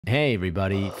Hey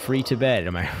everybody, free to bed,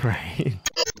 am I right?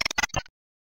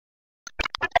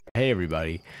 Hey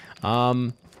everybody.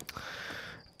 We're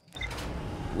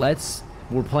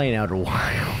playing Outer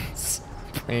Wilds.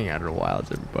 Playing Outer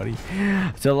Wilds, everybody.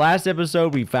 So last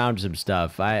episode we found some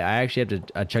stuff. I actually have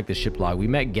to check the ship log. We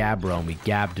met Gabbro and we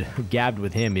gabbed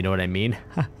with him, you know what I mean?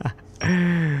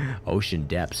 Ocean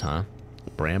depths, huh?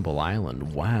 Bramble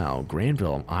Island. Wow,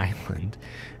 Granville Island.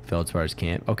 Feldspar's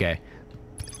camp. Okay.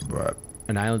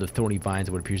 An island of thorny vines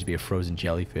and what appears to be a frozen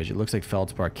jellyfish. It looks like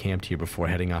Feldspar camped here before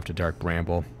heading off to Dark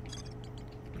Bramble.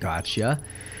 Gotcha.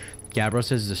 Gabbro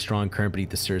says there's a strong current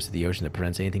beneath the surface of the ocean that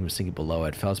prevents anything from sinking below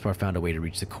it. Feldspar found a way to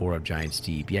reach the core of Giant's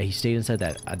Deep. Yeah, he stayed inside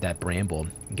that bramble.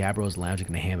 Gabbro is lounging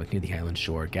in a hammock near the island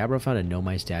shore. Gabbro found a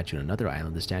Nomai statue on another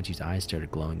island. The statue's eyes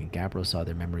started glowing, and Gabbro saw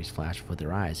their memories flash before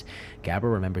their eyes.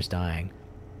 Gabbro remembers dying.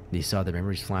 They saw their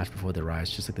memories flash before their eyes,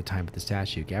 just like the time with the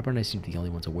statue. Gabbro and I seem to be the only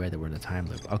ones aware that we're in a time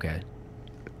loop. Okay.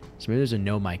 So maybe there's a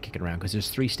Nomai kicking around, because there's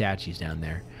 3 statues down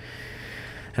there.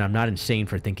 And I'm not insane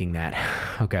for thinking that.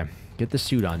 Okay. Get the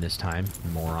suit on this time,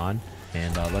 moron.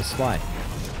 And let's fly.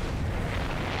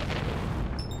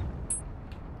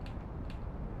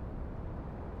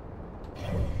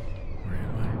 Where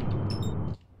am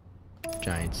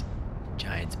I?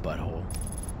 Giant's butthole.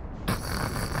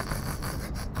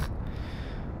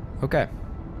 Okay.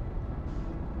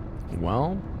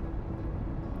 Well.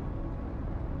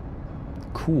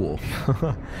 Cool.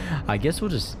 I guess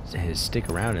we'll just stick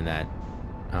around in that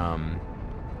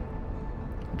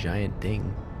giant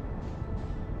thing.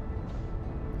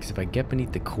 Because if I get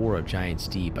beneath the core of Giant's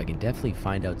Deep, I can definitely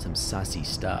find out some sussy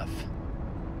stuff.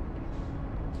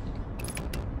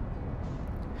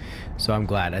 So I'm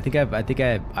glad. I think I've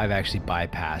actually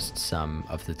bypassed some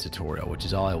of the tutorial, which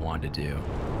is all I wanted to do.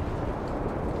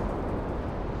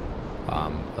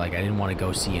 Like I didn't want to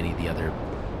go see any of the other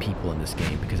people in this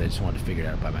game because I just wanted to figure it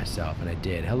out by myself, and I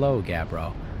did. Hello,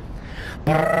 Gabbro.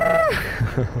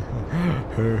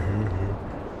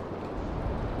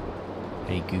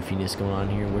 Any goofiness going on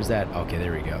here? Where's that? Okay,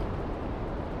 there we go.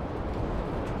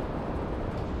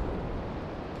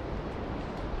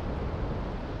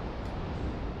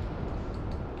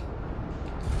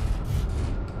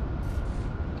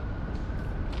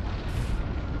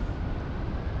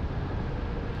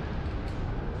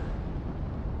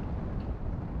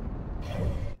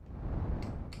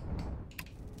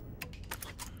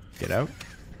 Get out.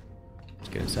 Let's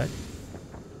get inside.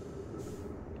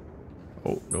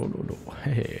 Oh, no, no, no.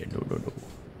 Hey, no, no, no.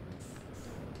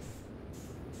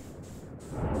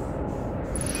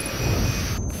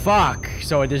 Fuck!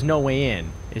 So there's no way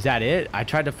in. Is that it? I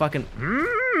tried to fucking...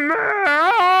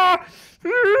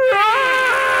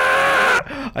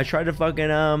 I tried to fucking,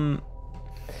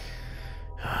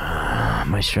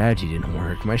 my strategy didn't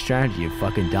work. My strategy of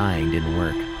fucking dying didn't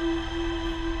work.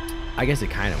 I guess it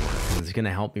kind of works. It's going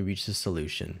to help me reach the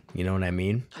solution. You know what I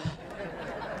mean?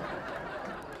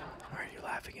 Why are you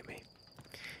laughing at me?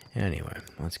 Anyway,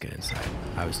 let's get inside.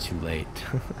 I was too late.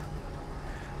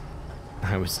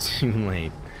 I was too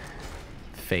late.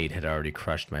 Fate had already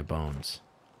crushed my bones.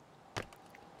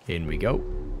 In we go.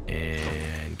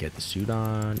 And get the suit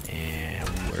on. And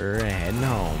we're heading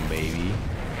home, baby.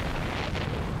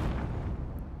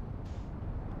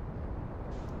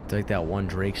 It's like that one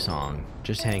Drake song.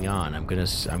 Just hang on. I'm gonna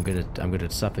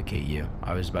suffocate you.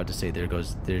 I was about to say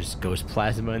there's ghost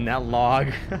plasma in that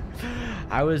log.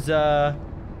 I was trying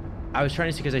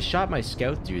to see because I shot my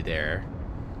scout through there.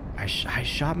 I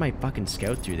shot my fucking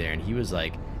scout through there, and he was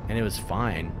like, and it was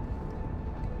fine.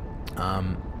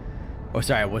 Oh,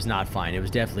 sorry, it was not fine. It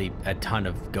was definitely a ton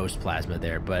of ghost plasma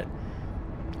there, but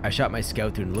I shot my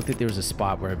scout through and looked like there was a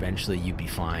spot where eventually you'd be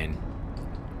fine.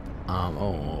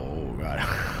 Oh god,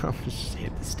 I'm just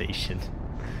hit the station.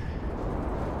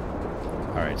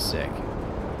 Alright, sick.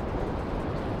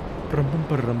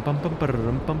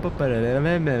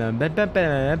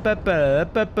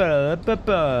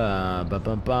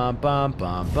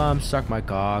 Suck my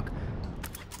cock.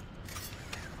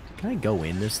 Can I go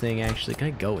in this thing actually? Can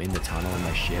I go in the tunnel in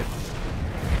my ship?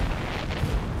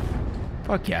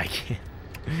 Fuck yeah, I can.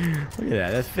 Look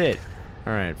at that, that fit.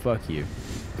 Alright, fuck you.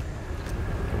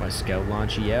 My scout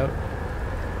launchy out.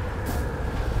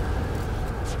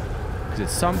 Because at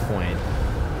some point,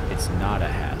 it's not a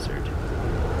hazard.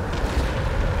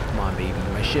 Come on, baby.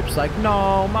 My ship's like,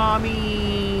 no,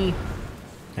 mommy!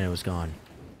 And it was gone.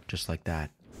 Just like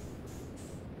that.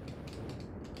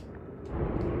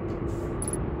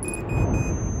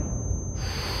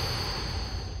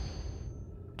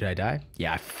 Did I die?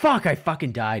 Yeah, fuck, I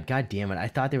fucking died. God damn it. I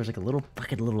thought there was like a little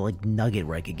like nugget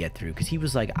where I could get through. Because he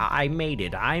was like, I made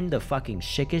it. I'm the fucking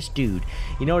sickest dude.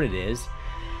 You know what it is?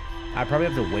 I probably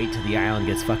have to wait till the island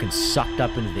gets fucking sucked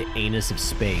up into the anus of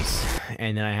space,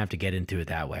 and then I have to get into it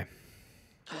that way.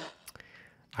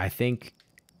 I think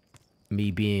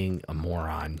me being a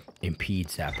moron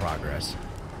impedes that progress.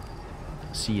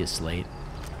 See you, Slate.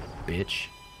 Bitch.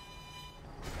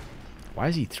 Why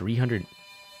is he 300?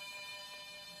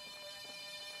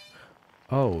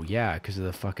 Oh, yeah, because of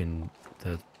the fucking...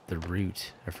 The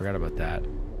root. I forgot about that.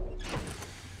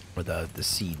 Or the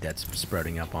seed that's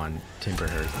sprouting up on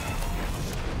Timberhearth.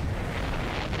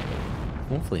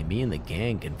 Hopefully me and the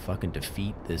gang can fucking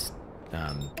defeat this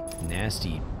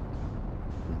nasty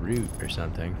root or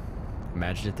something.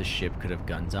 Imagine if the ship could have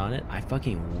guns on it. I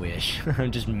fucking wish.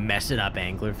 I'm just messing up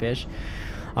anglerfish.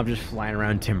 I'm just flying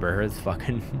around Timberhearth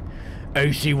fucking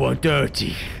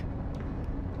AC-130.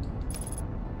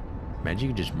 Imagine you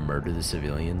could just murder the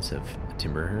civilians of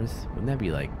Timberhearth. Wouldn't that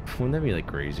be like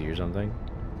crazy or something?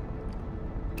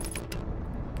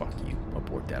 Fuck you.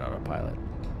 Abort that autopilot.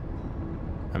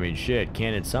 I mean, shit,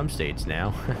 can in some states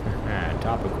now.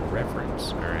 Topical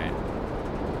reference. Alright.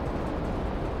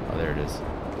 Oh, there it is.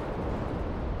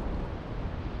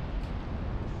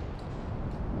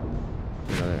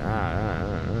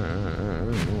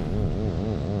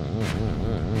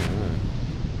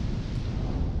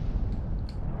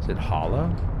 Is it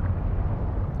hollow?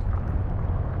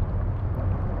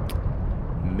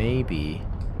 Maybe.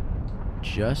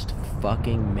 Just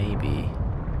fucking maybe.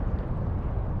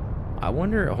 I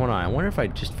wonder, hold on, I wonder if I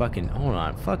just fucking, hold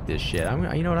on, fuck this shit.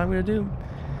 You know what I'm gonna do?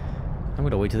 I'm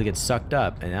gonna wait till it gets sucked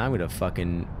up, and I'm gonna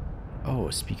fucking,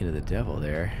 oh, speaking of the devil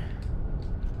there.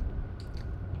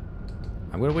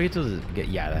 I'm gonna wait till it get,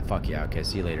 yeah, that, fuck yeah, okay,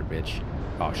 see you later, bitch.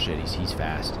 Oh shit, he's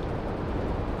fast.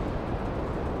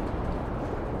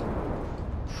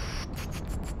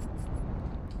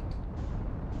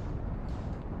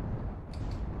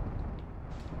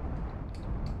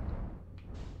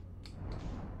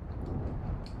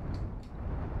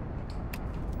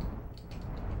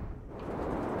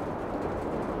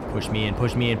 Push me in,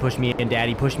 push me in, push me in,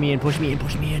 daddy, push me in, push me in,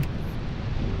 push me in.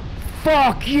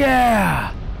 Fuck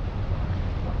yeah!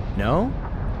 No?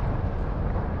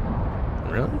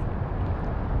 Really?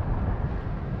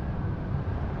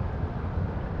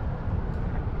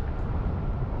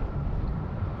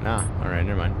 Nah, alright,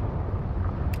 never mind.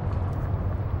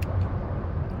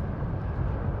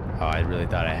 Oh, I really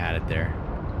thought I had it there.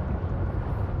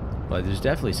 Well, there's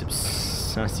definitely some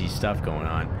sussy stuff going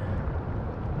on.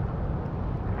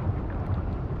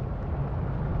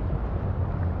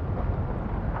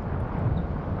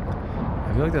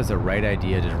 I feel like that's the right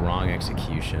idea, just wrong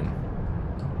execution.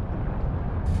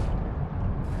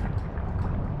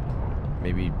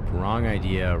 Maybe wrong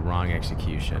idea, wrong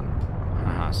execution.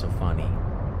 Haha, so funny.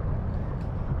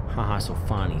 Haha, so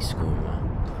funny, school.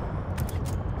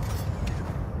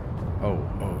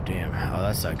 Oh, damn. Oh,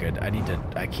 that's not good.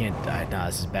 Nah,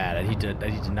 this is bad. I need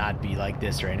to not be like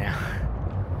this right now.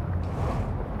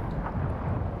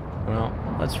 Well,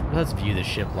 let's view the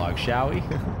ship log, shall we?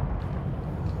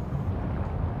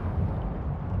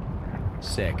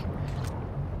 Sick.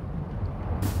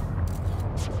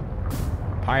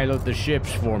 Pilot the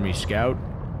ships for me, Scout.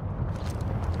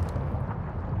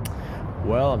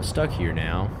 Well, I'm stuck here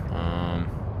now.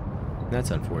 That's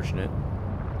unfortunate.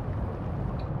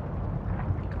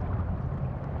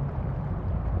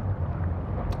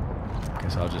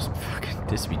 Guess I'll just fucking,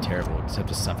 this would be terrible. Just have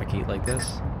to suffocate like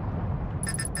this.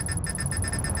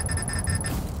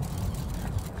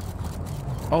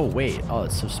 Oh, wait. Oh,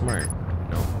 it's so smart.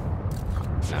 No.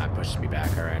 Nah, it pushes me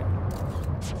back, alright.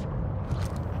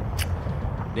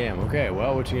 Damn, okay,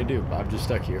 well, what you gonna do? I'm just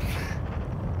stuck here.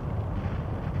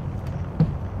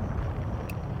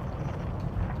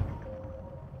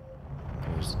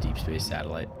 There's a deep space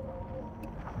satellite.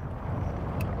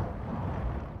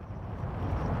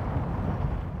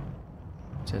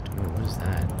 What is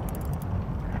that?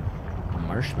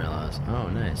 Marshmallows. Oh,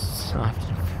 nice. Soft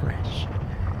and fresh.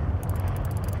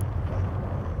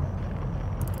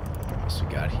 What else we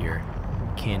got here?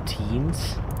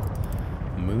 Canteens.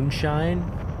 Moonshine.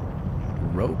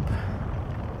 Rope.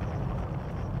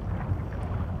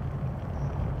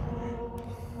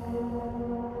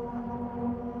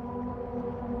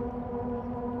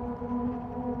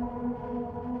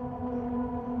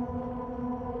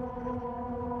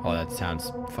 Oh, that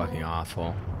sounds fucking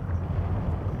awful.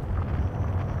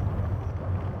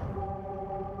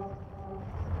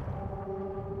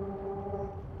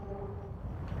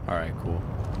 All right, cool.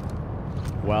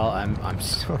 Well, I'm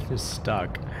still just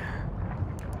stuck.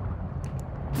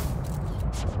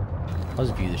 I'll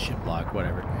just view the ship log,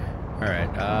 whatever. All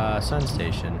right, sun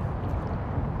station.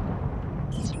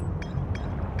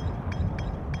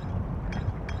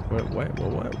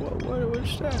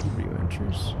 What's that? View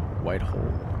enters. White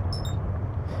hole.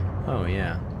 Oh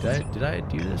yeah. Did I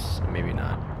do this? Maybe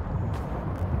not.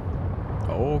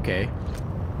 Oh, okay.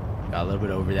 Got a little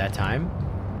bit over that time.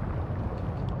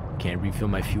 Can't refill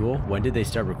my fuel. When did they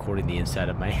start recording the inside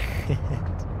of my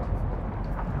hand?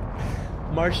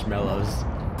 Marshmallows.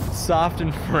 Soft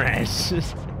and fresh.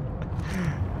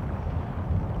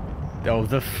 Oh,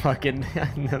 the fucking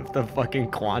the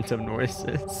fucking quantum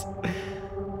noises.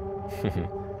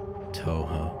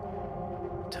 Toho.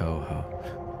 Toho.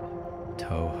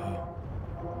 Toho.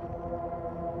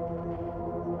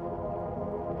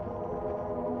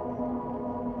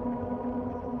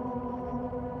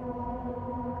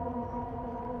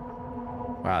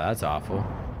 Wow, that's awful.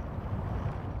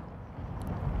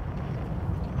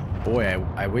 Boy,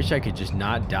 I wish I could just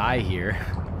not die here.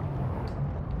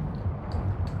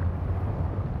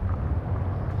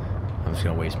 I'm just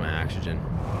gonna waste my oxygen.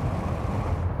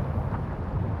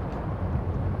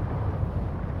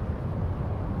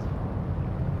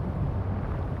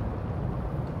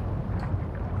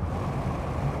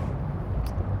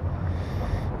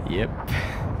 Yep.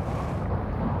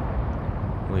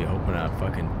 Really hoping a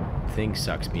fucking thing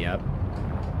sucks me up.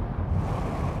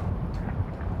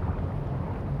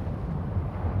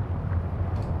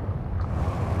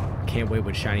 Can't wait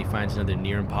when Shiny finds another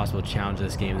near impossible challenge in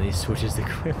this game and he switches the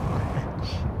quick match.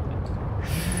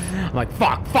 I'm like,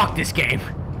 fuck this game.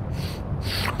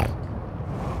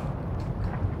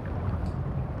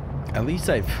 At least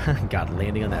I got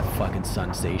landing on that fucking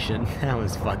sun station. That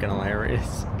was fucking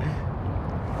hilarious.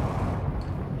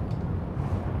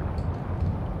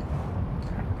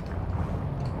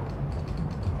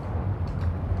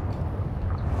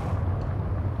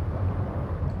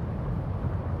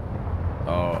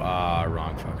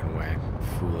 Wrong fucking way.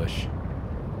 Foolish.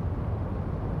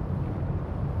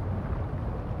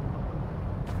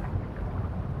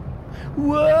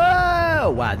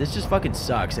 Whoa! Wow, this just fucking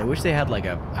sucks. I wish they had like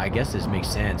a... I guess this makes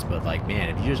sense, but like, man,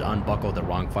 if you just unbuckle at the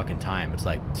wrong fucking time, it's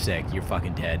like, sick, you're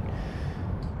fucking dead.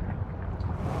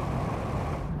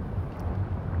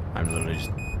 I'm literally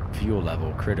just... Fuel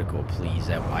level, critical, please.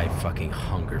 I fucking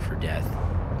hunger for death.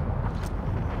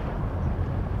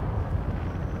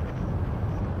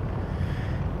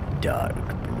 Dark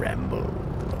bramble.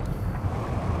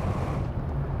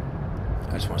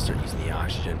 I just want to start using the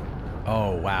oxygen.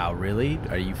 Oh, wow, really?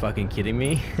 Are you fucking kidding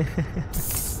me?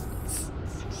 So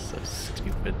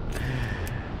stupid.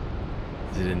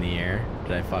 Is it in the air?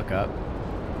 Did I fuck up?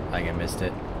 Like I missed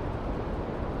it.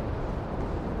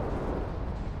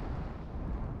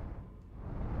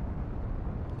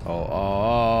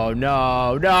 Oh,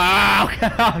 no, no!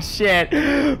 Oh, shit!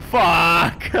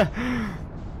 Fuck!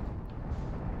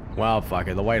 Wow,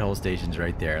 fucker, the white hole station's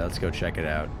right there. Let's go check it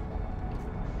out.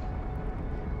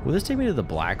 Will this take me to the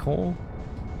black hole?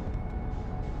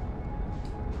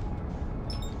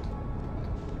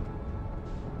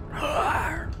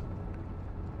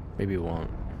 Maybe it won't.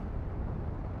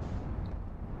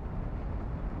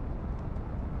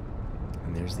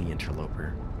 And there's the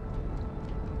interloper.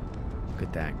 Look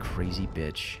at that crazy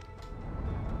bitch.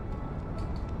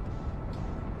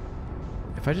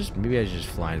 If I just, maybe I should just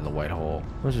fly into the white hole.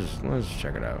 Let's just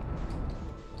check it out.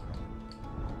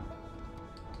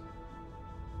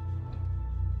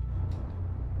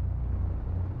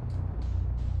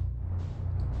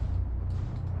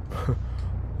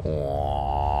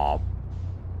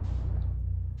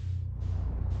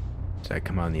 Did I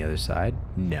come on the other side?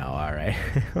 No, alright.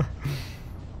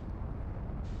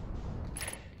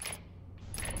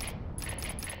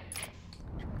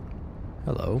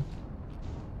 Hello.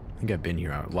 I think I've been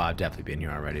here. Well, I've definitely been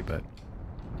here already, but...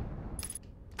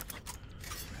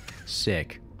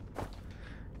 Sick.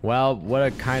 Well, what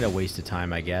a kind of waste of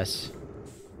time, I guess.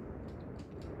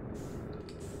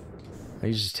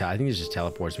 I think it just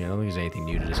teleports me. I don't think there's anything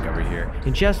new to discover here.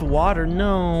 Ingest water?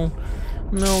 No.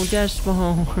 No,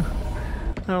 Despo.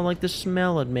 I don't like the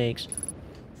smell it makes.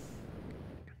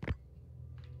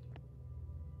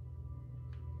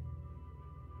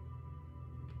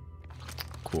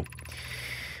 Cool.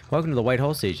 Welcome to the white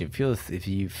hole station. If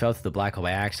you fell through the black hole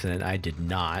by accident, I did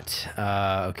not.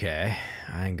 Okay.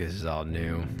 I think this is all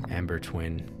new. Ember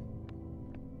twin.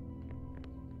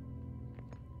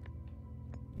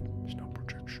 There's no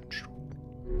projection.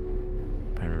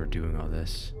 I remember doing all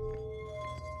this.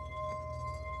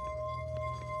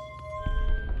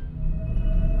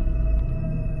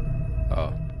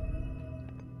 Oh.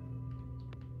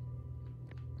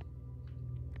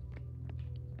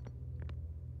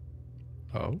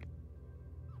 Oh.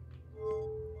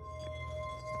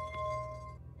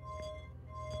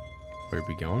 Where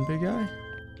we going, big guy?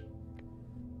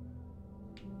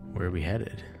 Where are we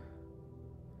headed?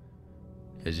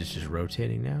 Is this just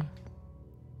rotating now?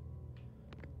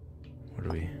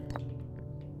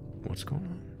 What's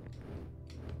going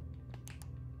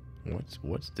on?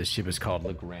 What's the ship is called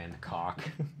Le Grand Coq.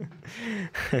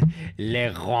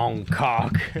 Le Grand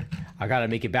Coq. I gotta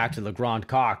make it back to Le Grand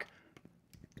Coq.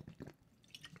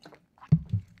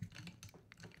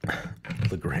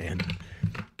 Le Grand.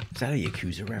 Is that a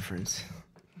Yakuza reference?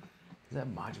 Is that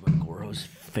Majima Goro's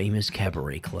famous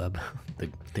cabaret club?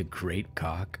 The Great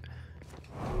Cock.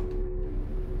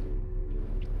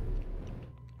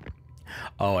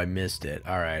 Oh, I missed it.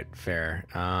 All right, fair.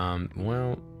 Well,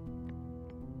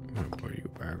 I'm gonna put you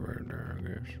back right there, I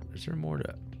guess. Is there more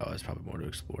to? Oh, there's probably more to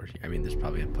explore. I mean, there's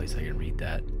probably a place I can read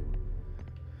that.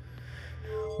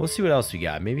 We'll see what else we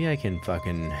got. Maybe I can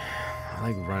fucking. I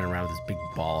like running around with this big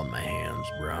ball in my hands,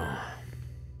 bro.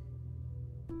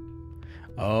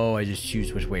 Oh, I just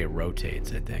choose which way it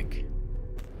rotates, I think.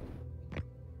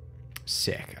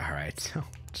 Sick. All right, so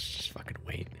just fucking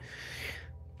wait.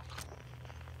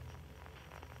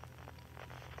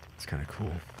 It's kind of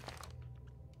cool.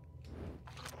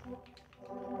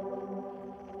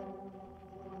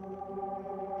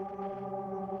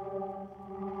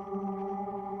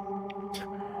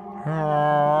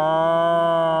 Oh.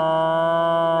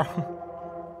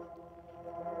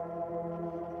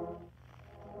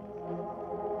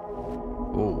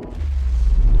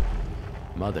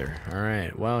 Mother.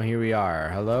 Alright, well, here we are.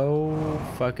 Hello,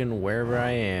 fucking wherever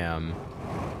I am.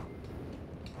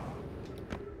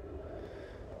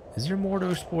 Is there more to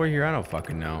explore here? I don't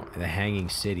fucking know. The Hanging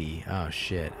City. Oh,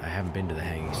 shit. I haven't been to the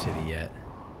Hanging City yet.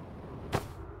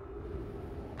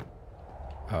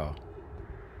 Oh.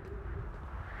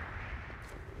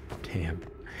 Damn.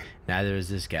 Neither is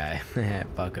this guy.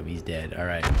 Fuck him, he's dead.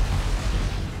 Alright.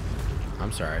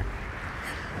 I'm sorry.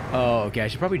 Oh, okay, I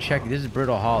should probably check. This is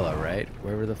Brittle Hollow, right?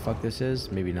 Wherever the fuck this is?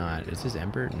 Maybe not. Is this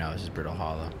Ember? No, this is Brittle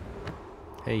Hollow.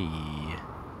 Hey.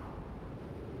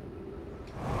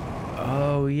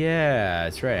 Oh, yeah.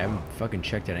 That's right. I haven't fucking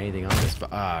checked out anything on this.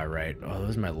 Ah, right. Oh,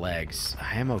 those are my legs.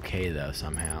 I am okay, though,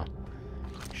 somehow.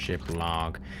 Ship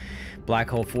log. Black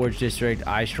Hole Forge District,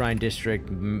 Eye Shrine District,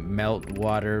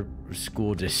 Meltwater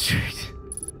School District.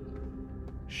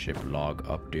 Ship log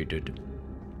updated.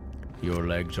 Your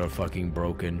legs are fucking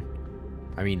broken.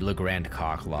 I mean, Le Grand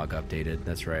Coq log updated.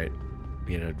 That's right.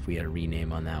 We had a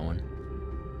rename on that one.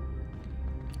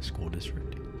 School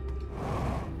District.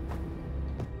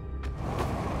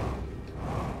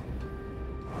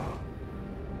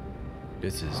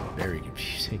 This is very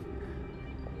confusing.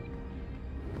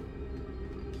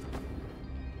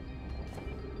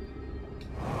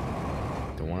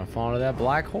 Don't want to fall into that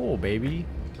black hole, baby.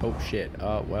 Oh shit.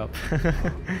 Well.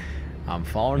 I'm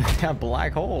falling into that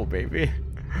black hole, baby.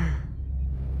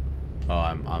 Oh,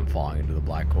 I'm falling into the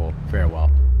black hole.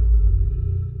 Farewell.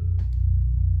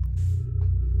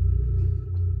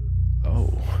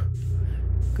 Oh.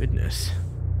 Goodness.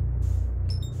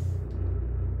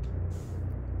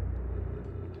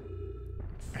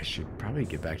 I should probably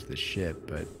get back to the ship,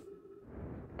 but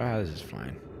this is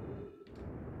fine.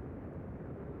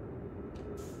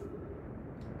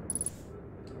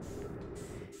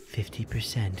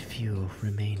 "50% fuel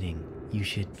remaining. You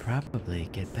should probably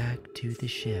get back to the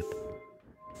ship."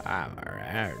 I'm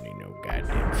alright. I don't need no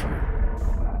goddamn fuel.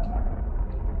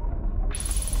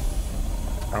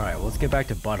 Alright, well, let's get back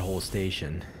to Butthole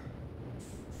Station.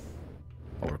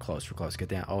 Oh, we're close. We're close. Get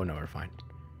down. Oh, no, we're fine.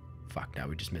 Fuck, now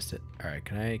we just missed it. Alright,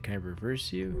 can I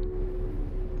reverse you?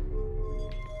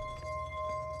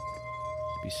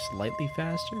 Be slightly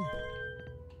faster?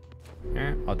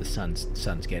 Oh, the sun's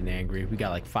getting angry. We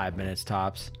got like 5 minutes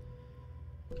tops.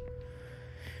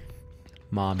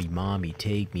 Mommy,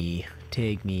 take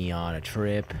me on a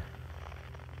trip.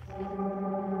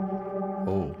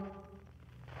 Oh.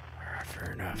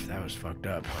 Fair enough, that was fucked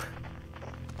up.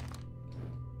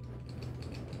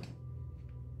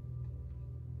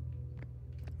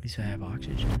 At least I have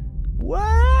oxygen.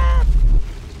 What?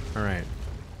 Alright.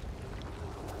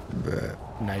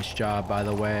 Nice job, by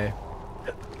the way.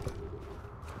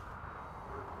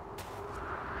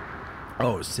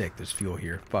 Oh, sick. There's fuel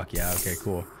here. Fuck yeah. Okay,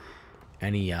 cool.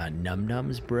 Any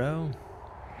num-nums, bro?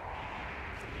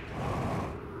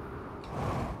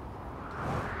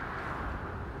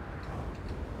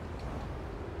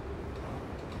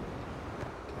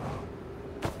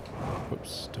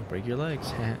 Whoops. Don't break your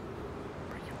legs. Break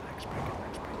your legs, break your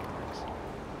legs, break your legs.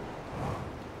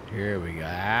 Here we go.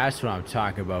 That's what I'm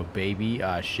talking about, baby.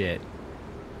 Ah, shit.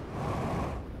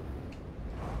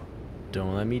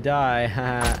 Don't let me die.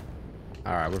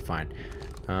 Alright, we're fine.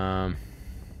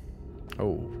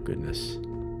 Oh, goodness.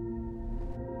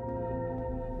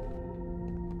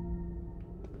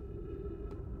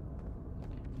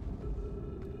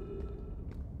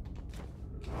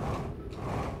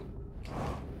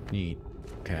 Neat.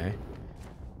 Okay.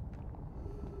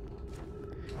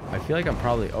 I feel like I'm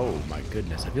probably, oh my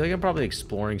goodness. I feel like I'm probably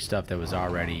exploring stuff that was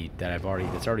already, that's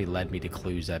already led me to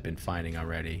clues I've been finding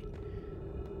already.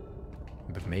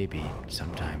 But maybe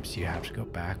sometimes you have to go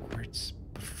backwards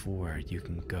before you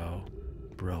can go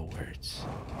browards.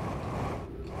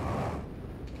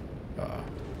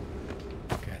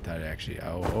 Okay, I thought it actually,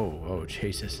 oh,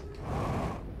 Jesus.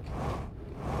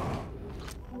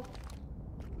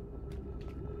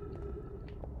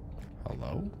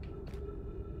 Hello?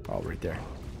 Oh, right there.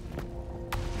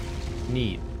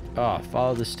 Neat. Oh,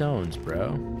 follow the stones,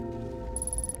 bro.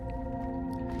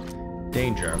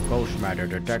 Danger. Ghost matter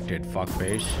detected,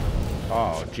 fuckface.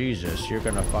 Oh, Jesus. You're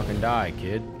gonna fucking die,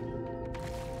 kid.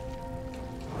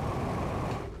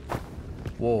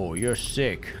 Whoa, you're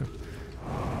sick.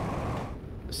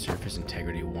 Surface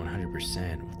integrity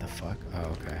 100%. What the fuck?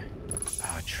 Oh, okay.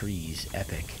 Ah, oh, trees.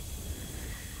 Epic.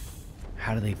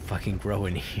 How do they fucking grow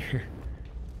in here?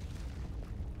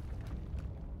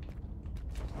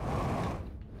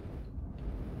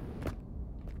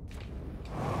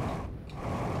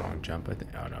 Jump, I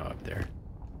think. Oh no, up there.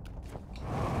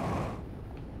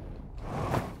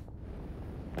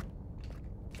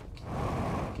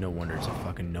 No wonder it's a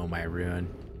fucking know my ruin.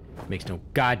 Makes no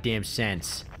goddamn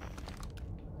sense.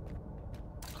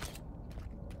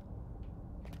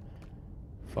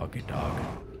 Fucking dog.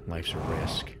 Life's a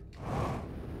risk.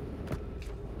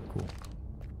 Cool.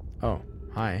 Oh,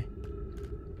 hi.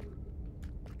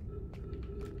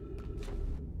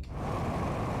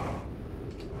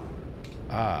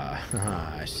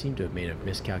 I seem to have made a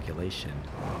miscalculation.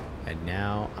 And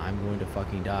now I'm going to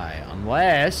fucking die.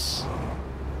 Unless...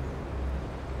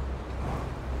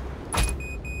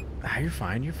 Ah, you're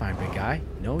fine, big guy.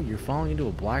 No, you're falling into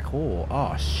a black hole.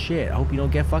 Oh, shit. I hope you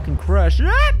don't get fucking crushed.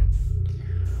 Ah!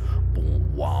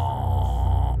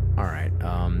 Alright,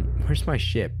 where's my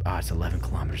ship? Ah, it's 11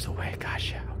 kilometers away.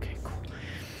 Gosh, yeah, okay, cool.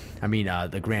 I mean,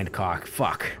 the Grand Cock.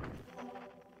 Fuck.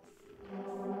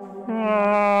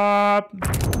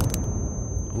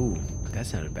 Ooh, that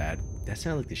sounded bad. That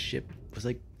sounded like the ship was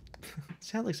like... It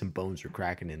sounded like some bones were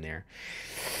cracking in there.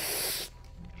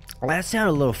 That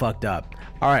sounded a little fucked up.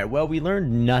 Alright, well, we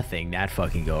learned nothing that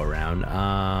fucking go around.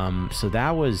 So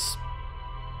that was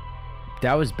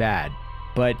bad.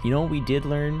 But, you know what we did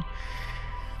learn?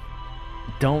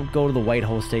 Don't go to the White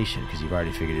Hole Station, because you've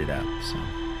already figured it out. So,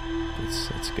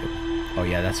 that's good. Oh,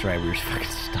 yeah, that's right. We were fucking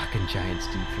stuck in Giant's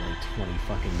Deep for like 20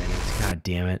 fucking minutes. God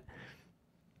damn it.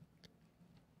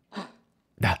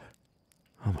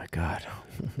 Oh, my God.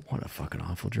 What a fucking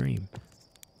awful dream.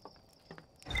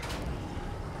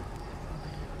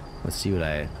 Let's see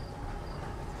what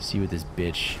this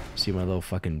bitch, see what my little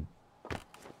fucking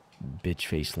bitch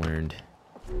face learned.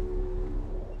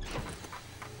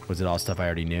 Was it all stuff I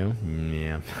already knew?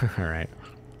 Yeah. Alright.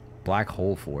 Black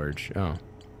Hole Forge. Oh.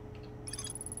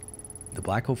 The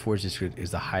Black Hole Forge district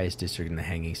is the highest district in the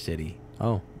Hanging City.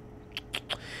 Oh.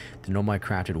 The Nomai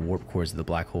crafted warp cores of the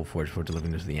Black Hole Forge before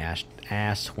delivering them to the Ass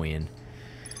Twin.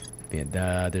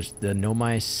 There's the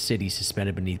Nomai City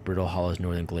suspended beneath Brittle Hollow's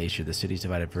northern glacier. The city's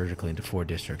divided vertically into 4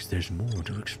 districts. There's more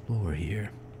to explore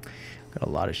here. Got a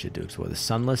lot of shit to explore. The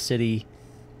Sunless City,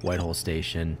 White Hole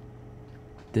Station.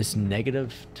 This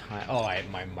negative time... Oh, I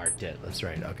marked it. That's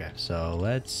right. Okay, so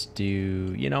let's do...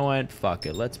 You know what? Fuck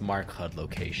it. Let's mark HUD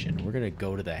location. We're gonna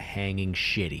go to the Hanging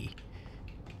Shitty.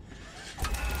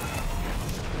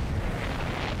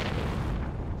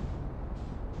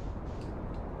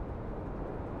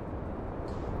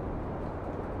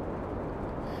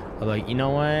 I'm like, you know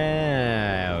what?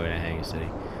 We're gonna Hanging City.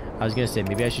 I was gonna say,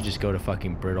 maybe I should just go to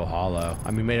fucking Brittle Hollow.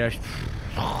 I mean, maybe I should...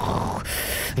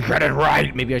 Get it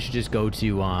right! Maybe I should just go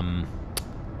to,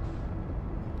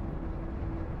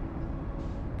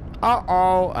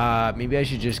 maybe I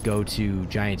should just go to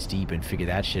Giant's Deep and figure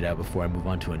that shit out before I move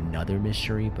on to another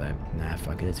mystery, but nah,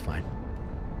 fuck it, it's fine.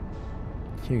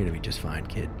 You're gonna be just fine,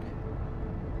 kid.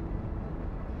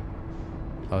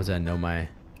 Oh, is that Nomai?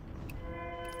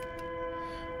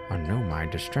 Oh,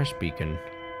 Nomai distress beacon.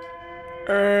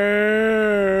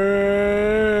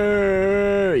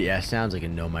 Yeah, sounds like a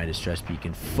Nomai distress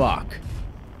beacon. Fuck.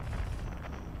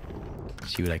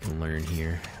 See what I can learn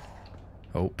here.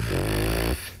 Oh.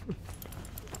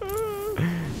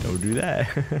 Don't do that.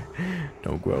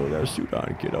 Don't go out without a suit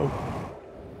on, kiddo.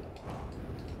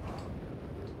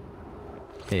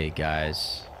 Hey,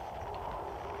 guys.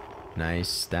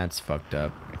 Nice. That's fucked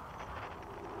up.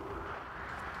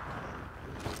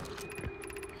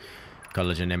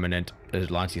 Collision imminent.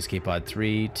 There's launching escape pod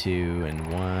 3, 2,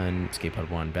 and 1. Escape pod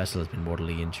 1. Vessel has been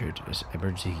mortally injured.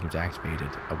 Emergency beacons activated.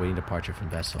 Awaiting departure from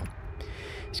vessel.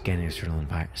 Scanning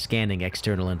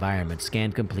external environment.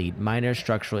 Scan complete. Minor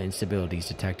structural instabilities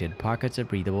detected. Pockets of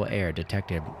breathable air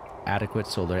detected. Adequate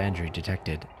solar energy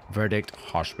detected. Verdict: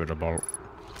 hospitable.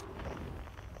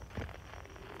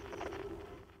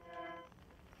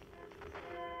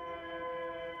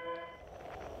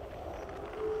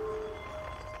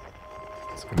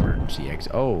 Emergency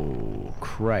exit. Oh,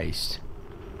 Christ.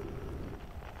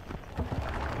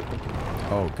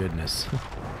 Oh, goodness.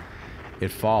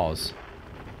 It falls.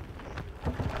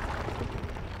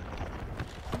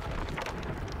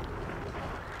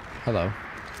 Hello.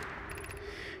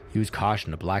 Use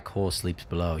caution. A black hole sleeps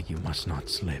below. You must not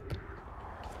slip.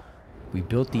 We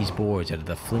built these boards out of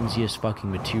the flimsiest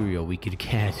fucking material we could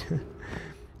get.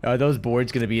 Are those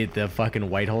boards gonna be at the fucking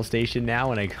Whitehall station now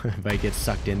when if I get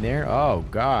sucked in there? Oh,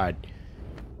 God.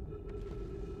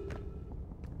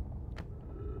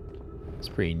 It's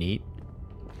pretty neat.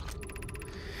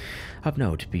 Of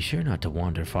note, be sure not to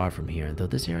wander far from here. Though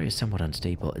this area is somewhat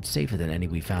unstable, it's safer than any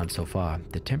we've found so far.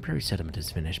 The temporary settlement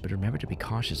is finished, but remember to be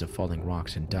cautious of falling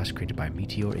rocks and dust created by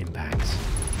meteor impacts.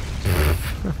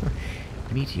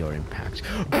 Meteor impacts.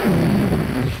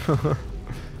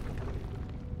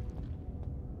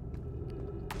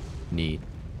 Neat.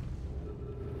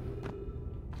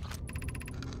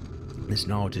 This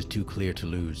knowledge is too clear to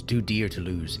lose, too dear to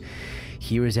lose.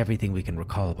 Here is everything we can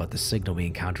recall about the signal we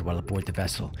encountered while aboard the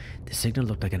vessel. The signal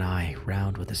looked like an eye,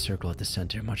 round with a circle at the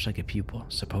center, much like a pupil.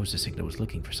 Suppose the signal was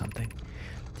looking for something.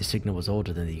 The signal was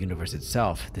older than the universe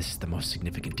itself. This is the most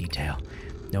significant detail.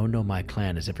 No Nomai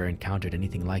clan has ever encountered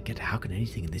anything like it. How can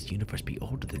anything in this universe be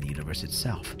older than the universe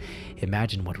itself?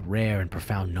 Imagine what rare and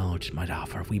profound knowledge it might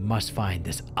offer. We must find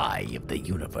this eye of the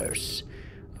universe.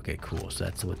 Okay, cool. So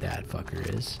that's what that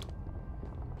fucker is.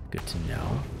 Good to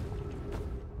know.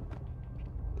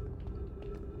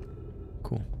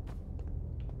 Cool.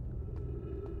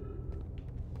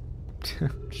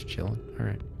 Just chilling. All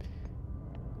right.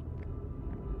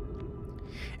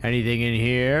 Anything in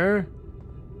here?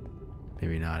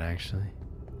 Maybe not, actually.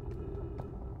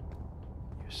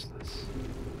 Useless.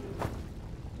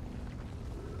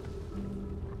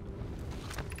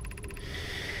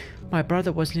 My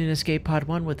brother wasn't in escape pod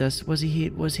 1 with us. Was he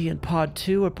in pod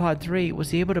 2 or pod 3? Was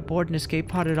he able to board an escape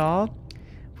pod at all?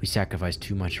 We sacrificed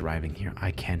too much arriving here.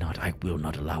 I will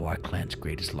not allow our clan's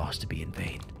greatest loss to be in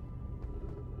vain.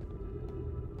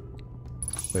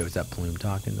 Wait, was that Plume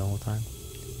talking the whole time?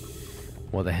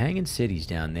 Well, the Hanging City's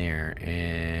down there,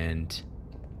 and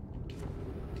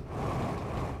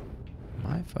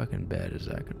my fucking bet is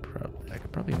I could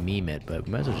probably meme it, but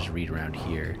we might as well just read around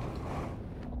here.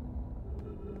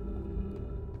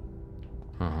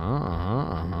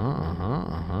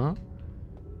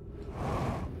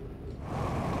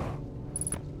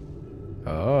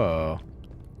 Oh.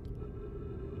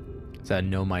 Does that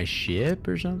know my ship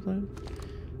or something?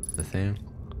 The thing?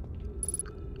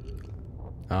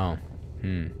 Oh.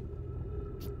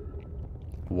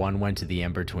 One went to the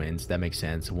Ember Twins. That makes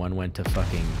sense. One went to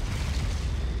fucking...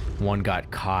 One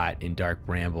got caught in Dark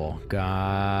Bramble.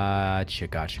 Gotcha.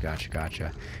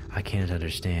 I can't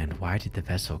understand. Why did the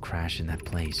vessel crash in that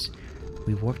place?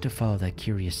 We warped to follow that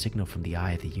curious signal from the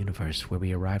eye of the universe. Where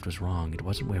we arrived was wrong. It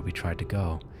wasn't where we tried to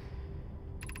go.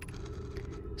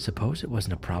 Suppose it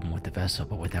wasn't a problem with the vessel,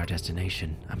 but with our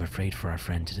destination. I'm afraid for our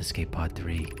friends in Escape Pod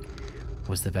 3.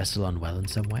 Was the vessel unwell in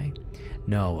some way?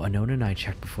 No, Anona and I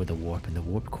checked before the warp, and the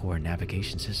warp core and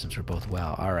navigation systems were both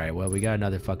well. Alright, well, we got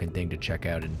another fucking thing to check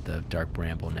out in the Dark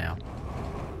Bramble now.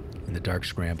 In the Dark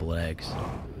Scrambled Eggs.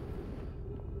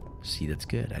 See, that's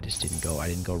good. I didn't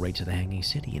go right to the Hanging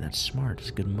City, and that's smart. It's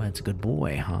a good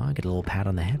boy, huh? Get a little pat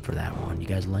on the head for that one. You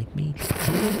guys like me?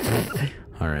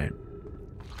 Alright.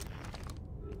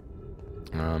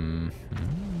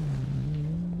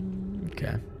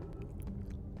 Okay.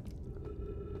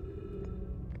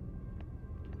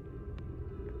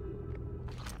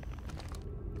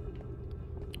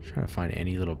 Trying to find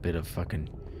any little bit of fucking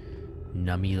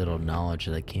nummy little knowledge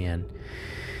that I can.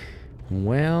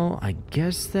 Well, I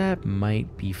guess that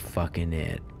might be fucking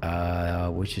it.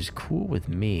 Which is cool with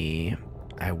me.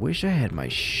 I wish I had my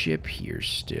ship here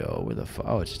still. Where the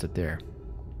oh, it's just up there.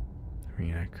 I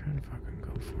mean, I could fucking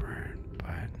go for it,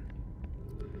 but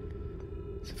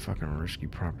it's a fucking risky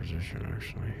proposition,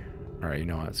 actually. Alright, you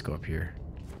know what? Let's go up here.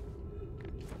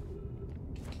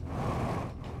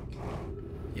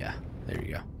 Yeah, there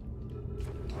you go.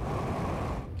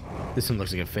 This one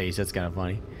looks like a face. That's kind of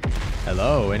funny.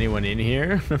 Hello, anyone in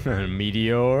here?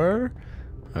 Meteor?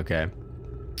 Okay.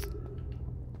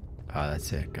 Oh,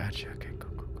 that's it. Gotcha. Okay,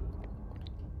 cool.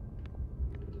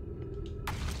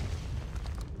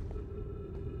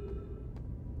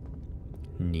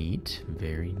 Neat.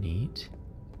 Very neat.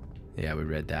 Yeah, we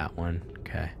read that one.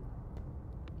 Okay.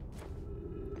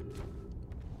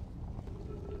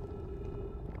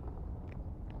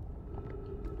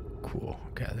 Cool.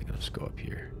 Okay, I think I'll just go up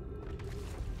here.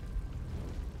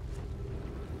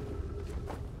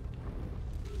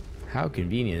 How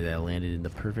convenient that I landed in the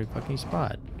perfect fucking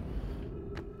spot.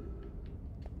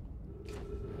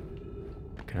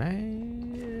 Can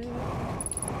I?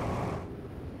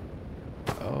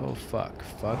 Oh, fuck.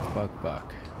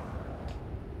 Fuck.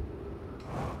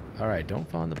 Alright, don't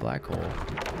fall in the black hole.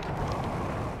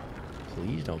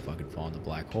 Please don't fucking fall in the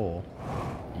black hole.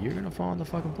 You're gonna fall in the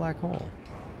fucking black hole.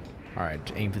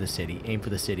 Alright, aim for the city. Aim for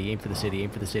the city. Aim for the city. Aim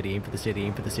for the city. Aim for the city.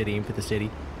 Aim for the city. Aim for the city.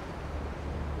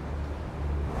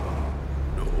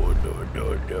 No.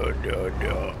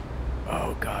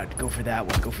 Oh god, go for that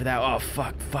one. Go for that. Oh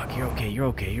fuck. You're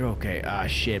okay. Ah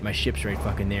shit, my ship's right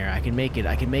fucking there. I can make it.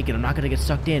 I'm not gonna get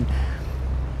sucked in.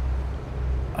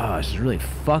 Oh, this is really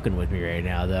fucking with me right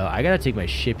now, though. I gotta take my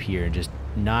ship here and just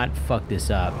not fuck this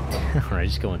up. Alright,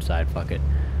 just go inside. Fuck it.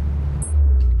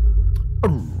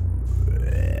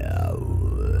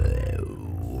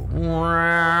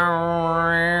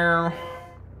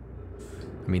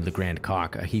 I mean, the Grand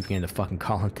Cock. I keep getting to fucking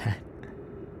call it that.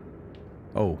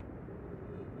 Oh.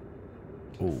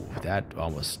 Oh, that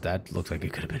looks like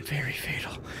it could have been very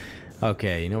fatal.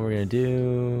 Okay, you know what we're gonna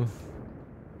do?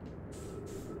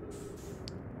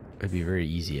 It'd be very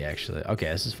easy, actually. Okay,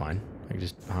 this is fine. I can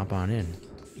just hop on in.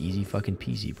 Easy fucking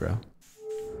peasy, bro.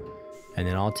 And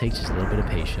then all it takes is a little bit of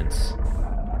patience.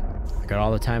 I got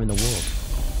all the time in the world.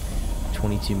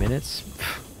 22 minutes?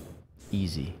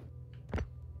 Easy.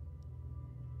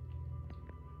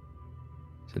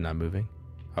 Is it not moving?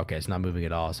 Okay, it's not moving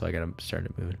at all, so I gotta start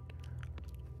it moving.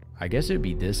 I guess it would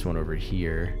be this one over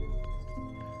here.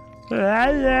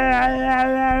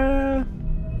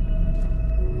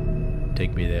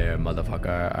 Take me there,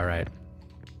 motherfucker. Alright.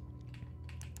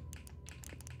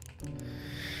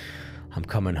 I'm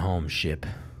coming home, ship.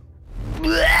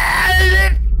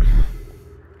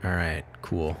 Alright,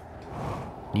 cool.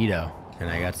 Neato. And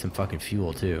I got some fucking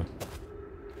fuel, too.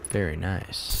 Very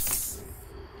nice.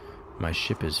 My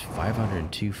ship is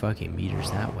 502 fucking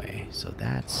meters that way, so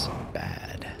that's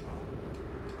bad.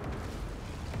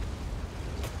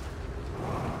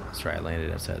 That's right, I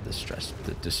landed outside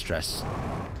the distress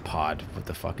pod. What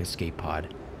the fuck, escape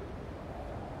pod?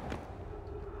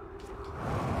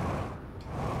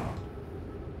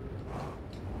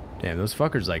 Damn, those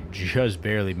fuckers like just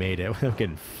barely made it without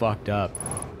getting fucked up.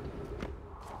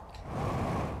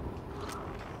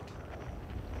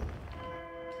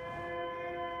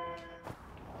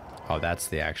 Oh, that's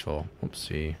the actual.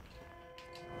 Oopsie.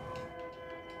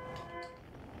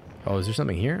 Oh, is there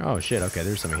something here? Oh shit. Okay,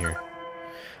 there's something here.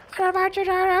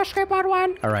 Escape pod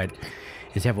 1. All right.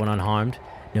 Is everyone unharmed?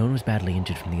 No one was badly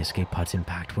injured from the escape pod's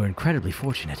impact. We're incredibly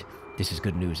fortunate. This is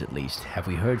good news, at least. Have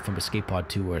we heard from escape pod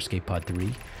 2 or escape pod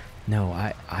 3? No,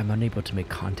 I'm unable to make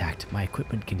contact. My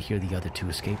equipment can hear the other 2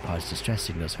 escape pods' distress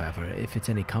signals, however. If it's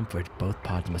any comfort, both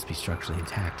pods must be structurally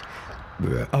intact.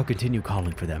 I'll continue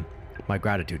calling for them. My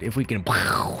gratitude. If we can...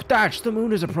 Thatch, the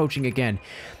moon is approaching again.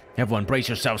 Everyone brace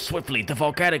yourselves swiftly. The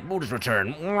volcanic moon has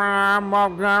returned.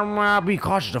 Be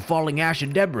cautious of falling ash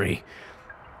and debris.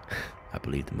 I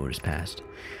believe the moon has passed.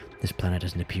 This planet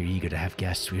doesn't appear eager to have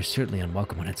guests. We are certainly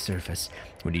unwelcome on its surface.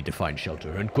 We need to find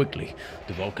shelter, and quickly.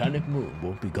 The volcanic moon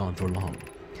won't be gone for long.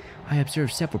 I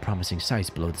observed several promising sites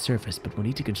below the surface, but we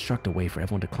need to construct a way for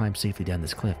everyone to climb safely down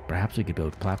this cliff. Perhaps we could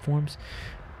build platforms?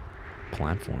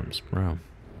 Platforms, bro.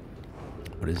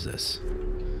 What is this?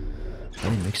 Are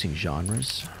they mixing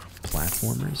genres?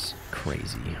 Platformers?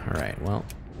 Crazy. Alright, well.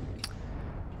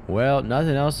 Well,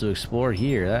 nothing else to explore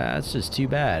here. That's just too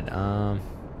bad.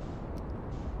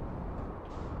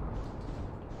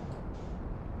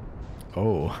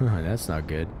 Oh, that's not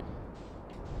good.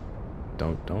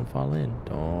 Don't fall in.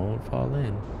 Don't fall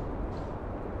in.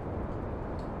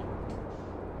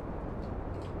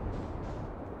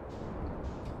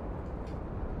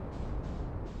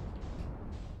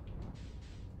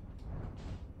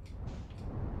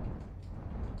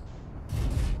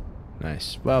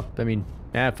 Nice. Well, I mean,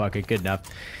 fuck it. Good enough.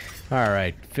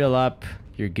 Alright, fill up.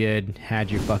 You're good.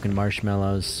 Had your fucking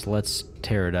marshmallows. Let's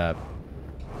tear it up.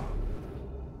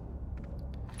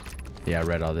 Yeah, I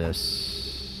read all this.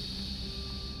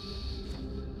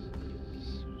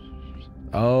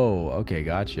 Oh, okay,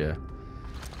 gotcha.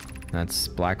 That's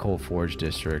Black Hole Forge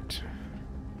District.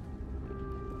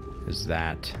 Is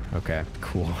that? Okay,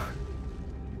 cool.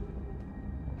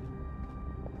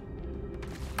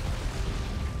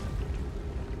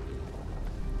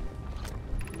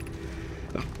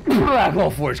 Black Hole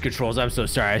Forge controls. I'm so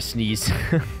sorry, I sneezed.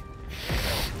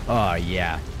 Oh,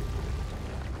 yeah.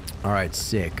 Alright,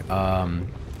 sick.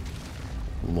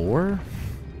 Lore?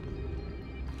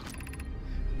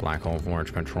 Black hole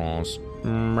forge controls.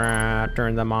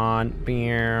 Turn them on.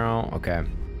 Okay.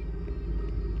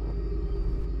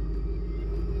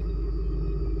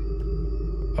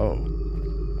 Oh.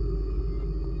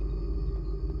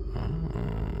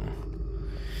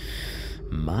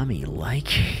 Mommy like.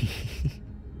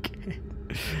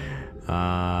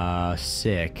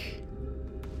 Sick.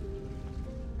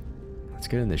 Let's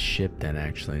get in the ship then,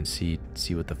 actually, and see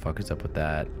what the fuck is up with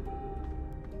that.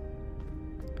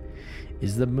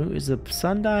 Is the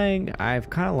sun dying? I've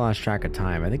kind of lost track of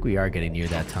time. I think we are getting near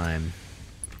that time.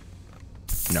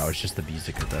 No, it's just the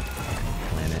music of the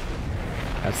planet.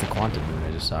 That's the quantum moon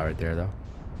I just saw right there, though.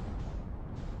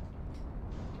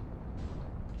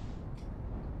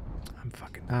 I'm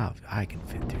fucking... Oh, I can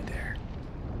fit through there.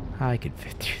 I can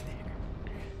fit through there.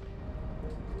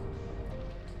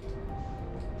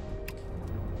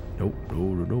 Nope,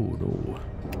 no.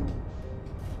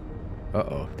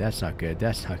 Uh-oh, that's not good.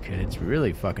 That's not good. It's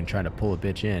really fucking trying to pull a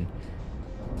bitch in.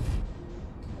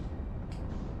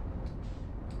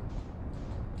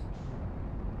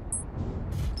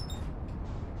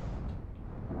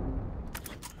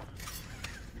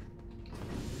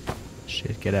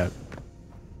 Shit, get out.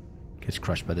 Gets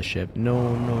crushed by the ship.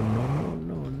 No.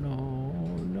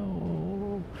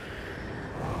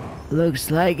 Looks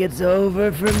like it's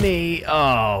over for me.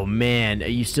 Oh, man. Are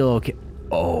you still okay?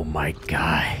 Oh, my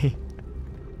God.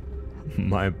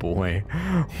 My boy.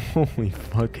 Holy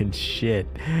fucking shit.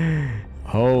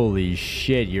 Holy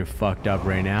shit, you're fucked up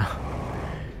right now.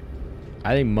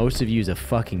 I think most of you is a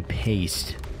fucking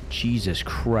paste. Jesus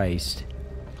Christ.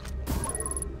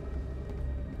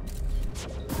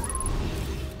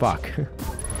 Fuck.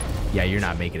 Yeah, you're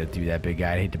not making it through that, big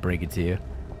guy. I hate to break it to you.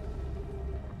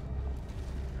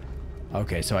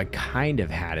 Okay, so I kind of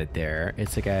had it there.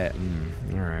 It's like a...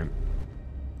 alright.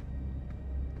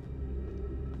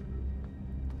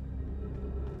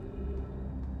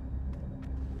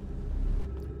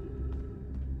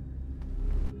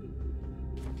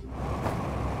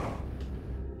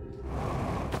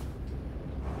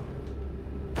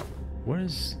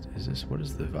 What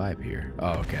is the vibe here?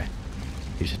 Oh, okay.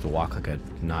 You just have to walk like a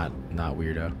not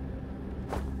weirdo.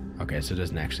 Okay, so it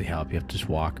doesn't actually help. You have to just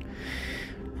walk.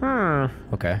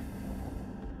 Okay.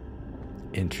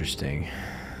 Interesting.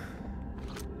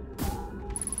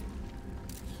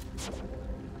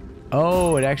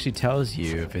 Oh, it actually tells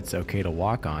you if it's okay to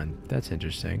walk on. That's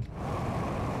interesting.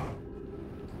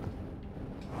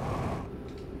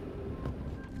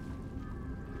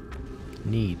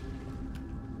 Neat.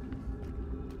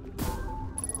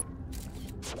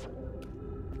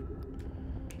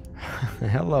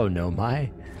 Hello,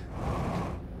 Nomai.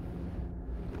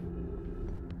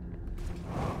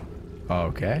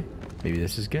 Okay. Maybe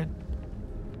this is good.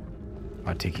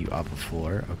 I'll take you up a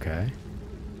floor. Okay.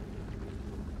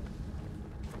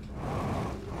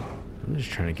 I'm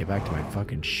just trying to get back to my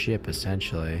fucking ship,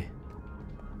 essentially.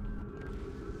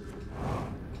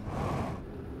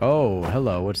 Oh,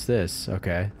 hello. What's this?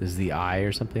 Okay. This is the eye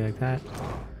or something like that?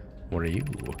 What are you?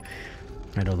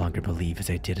 I no longer believe, as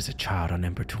I did as a child on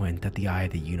Ember Twin, that the eye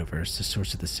of the universe, the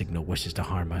source of the signal, wishes to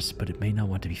harm us, but it may not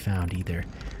want to be found either.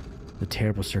 The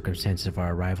terrible circumstances of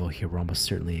our arrival here were almost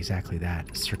certainly exactly that,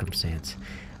 a circumstance.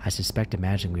 I suspect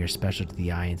imagining we are special to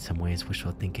the eye in some way is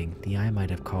wishful thinking. The eye might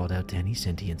have called out to any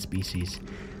sentient species,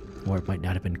 or it might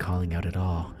not have been calling out at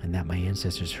all, and that my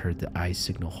ancestors heard the eye's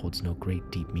signal holds no great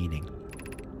deep meaning.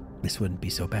 This wouldn't be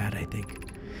so bad, I think.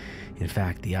 In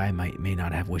fact, the eye may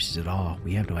not have wishes at all.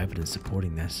 We have no evidence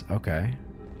supporting this. Okay.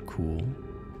 Cool.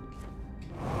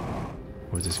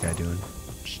 What's this guy doing?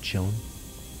 Just chilling?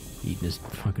 Eating his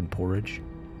fucking porridge?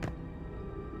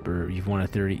 You've won a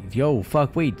 30... Yo,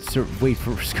 fuck, wait. Sir, wait,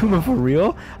 for Skooma, for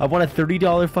real? I won a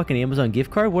 $30 fucking Amazon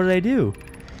gift card? What did I do?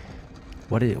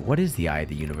 What is the eye of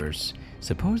the universe?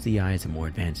 Suppose the eye is a more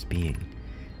advanced being.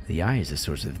 The eye is the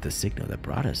source of the signal that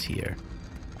brought us here.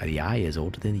 The eye is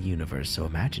older than the universe, so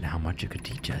imagine how much it could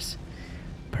teach us.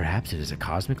 Perhaps it is a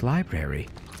cosmic library.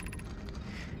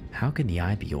 How can the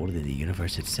eye be older than the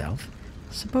universe itself?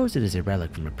 Suppose it is a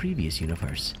relic from a previous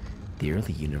universe. The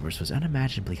early universe was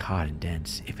unimaginably hot and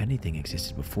dense. If anything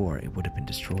existed before, it would have been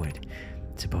destroyed.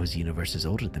 Suppose the universe is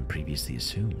older than previously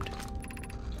assumed.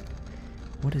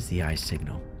 What is the eye's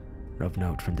signal? Of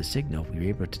note, from the signal, we were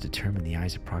able to determine the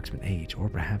eye's approximate age, or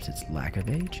perhaps its lack of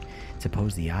age.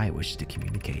 Suppose the eye wishes to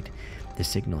communicate. The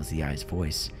signal is the eye's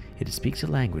voice. It speaks a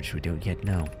language we don't yet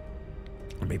know.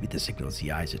 Or maybe the signal is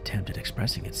the eye's attempt at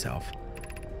expressing itself.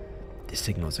 The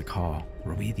signal is a call.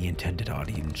 Were we the intended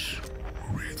audience?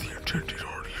 Were we the intended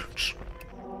audience?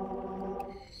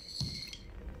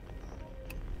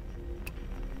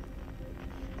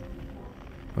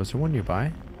 Oh, is there one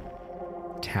nearby?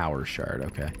 Tower shard,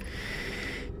 okay.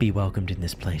 Be welcomed in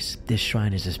this place. This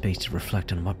shrine is a space to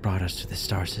reflect on what brought us to the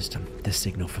star system, the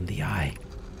signal from the eye.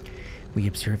 We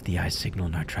observed the eye's signal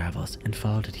in our travels and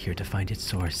followed it here to find its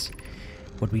source.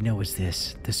 What we know is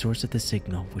this: the source of the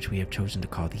signal, which we have chosen to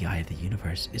call the eye of the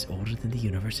universe, is older than the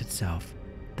universe itself.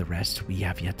 The rest we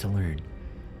have yet to learn.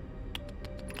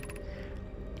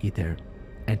 Either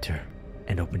enter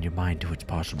and open your mind to its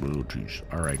possibilities.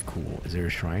 Alright, cool. Is there a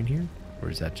shrine here? Or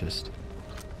is that just...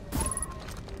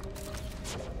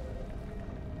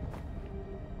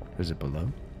 Is it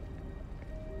below?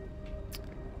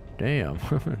 Damn,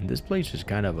 this place is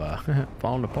kind of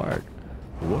falling apart.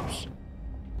 Whoops.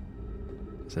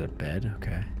 Is that a bed?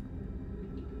 Okay.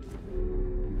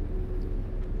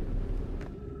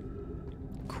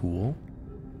 Cool.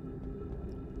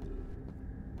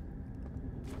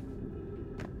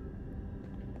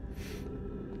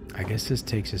 I guess this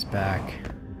takes us back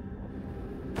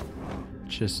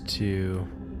just to...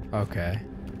 Okay.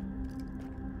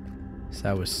 So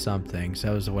that was something. So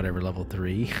that was whatever, level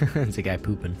 3. It's a guy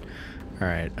pooping.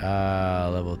 Alright,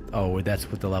 level... Oh,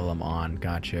 that's what the level I'm on.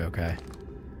 Gotcha, okay.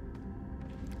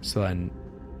 So then...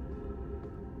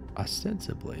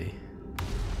 Ostensibly...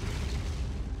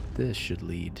 This should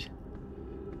lead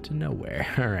to nowhere.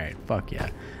 Alright, fuck yeah.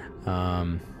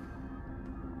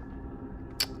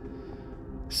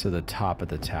 So the top of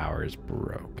the tower is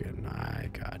broken. I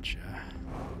gotcha.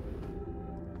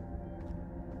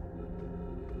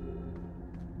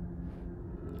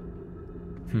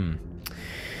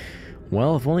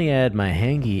 Well, if only I had my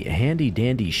handy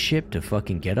dandy ship to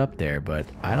fucking get up there, but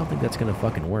I don't think that's gonna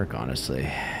fucking work, honestly.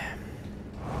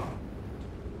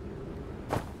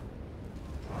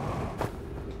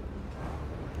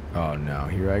 Oh no,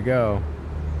 here I go.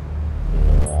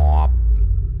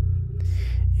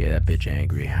 Yeah, that bitch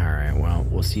angry. Alright, well,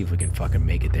 we'll see if we can fucking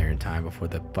make it there in time before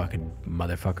the fucking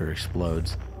motherfucker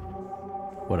explodes.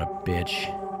 What a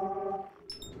bitch.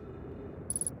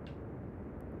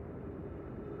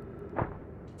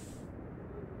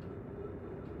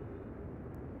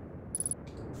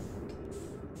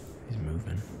 He's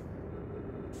moving.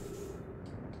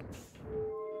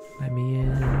 Let me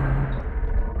in.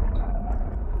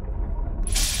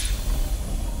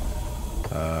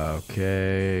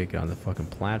 Okay, get on the fucking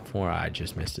platform. I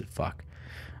just missed it. Fuck.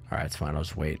 Alright, it's fine. I'll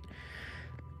just wait.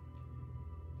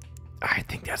 I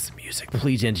think that's the music.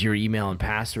 Please enter your email and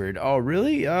password. Oh,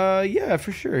 really? Yeah,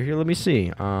 for sure. Here, let me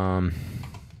see.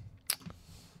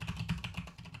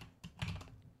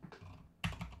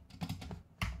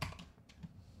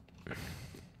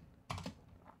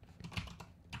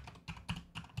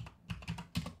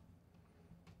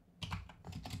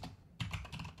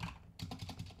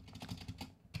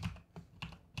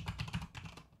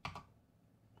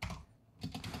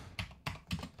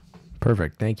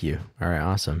 Perfect. Thank you. All right.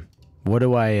 Awesome. What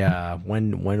do I,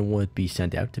 when will it be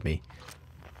sent out to me?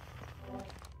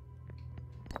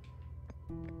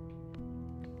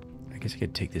 I guess I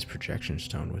could take this projection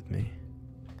stone with me.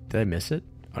 Did I miss it?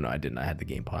 Oh no, I didn't. I had the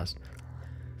game paused.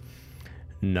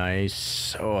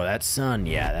 Nice. Oh, that sun.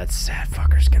 Yeah, that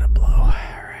fucker's gonna blow. All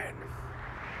right.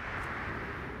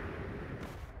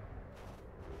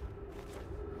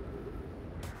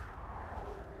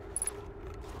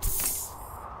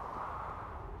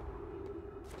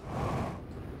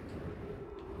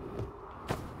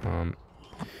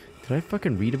 Did I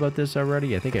fucking read about this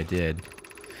already? I think I did.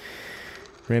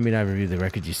 Rami and I reviewed the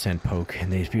records you sent, Poke, and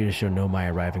they appear to show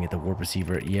Nomai arriving at the warp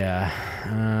receiver. Yeah.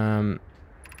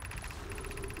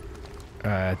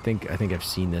 I think I've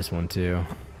seen this one too.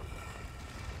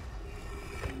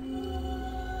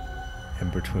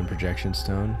 Ember Twin Projection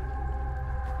Stone.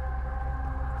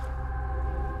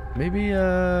 Maybe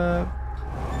Ember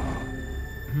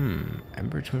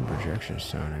Twin Projection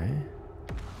Stone, eh?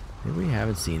 Maybe we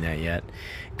haven't seen that yet.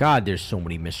 God, there's so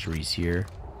many mysteries here.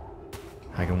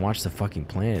 I can watch the fucking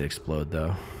planet explode,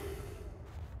 though.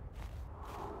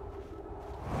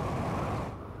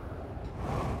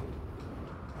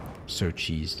 So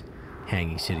cheesed.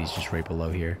 Hanging City's just right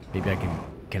below here. Maybe I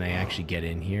can I actually get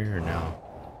in here, or no?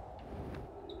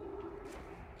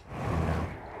 No.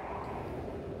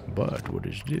 But what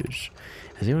is this?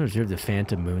 Has anyone observed the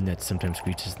phantom moon that sometimes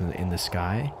screeches in the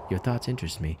sky? Your thoughts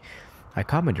interest me. I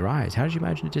comment your eyes. How did you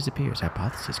imagine it disappears?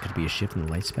 Hypothesis, could it be a shift in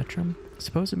the light spectrum?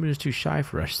 Suppose the moon is too shy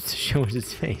for us to show us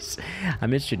its face.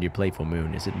 I'm interested in your playful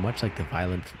moon. Is it much like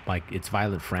its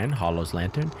violent friend, Hollow's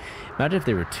lantern? Imagine if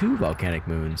there were 2 volcanic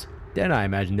moons. Then I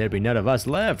imagine there'd be none of us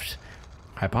left.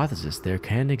 Hypothesis, there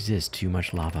can exist too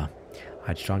much lava.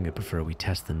 I'd strongly prefer we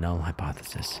test the null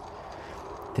hypothesis.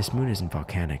 This moon isn't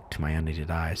volcanic to my unaided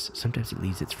eyes. Sometimes it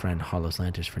leaves its friend Hollow's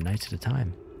lanterns for nights at a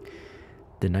time.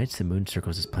 The nights the moon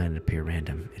circles this planet appear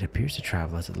random. It appears to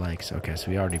travel as it likes. Okay, so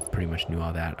we already pretty much knew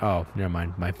all that. Oh, never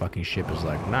mind. My fucking ship is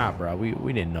like, nah, bro,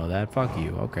 we didn't know that. Fuck you.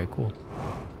 Okay, cool.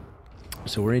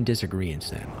 So we're in disagreements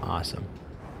then. Awesome.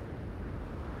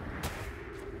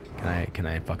 Can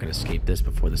I fucking escape this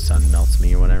before the sun melts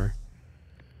me or whatever?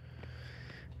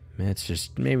 Man, it's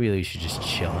just, maybe we should just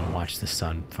chill and watch the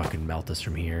sun fucking melt us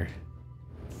from here.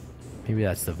 Maybe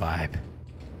that's the vibe.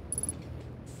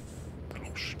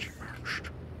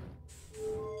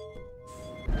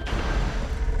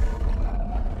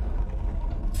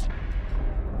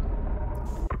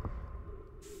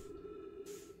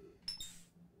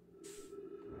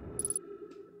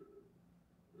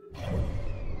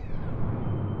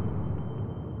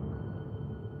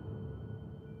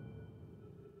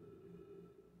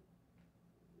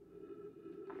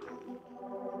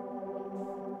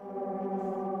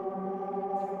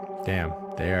 Damn,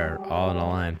 they are all in a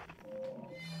line.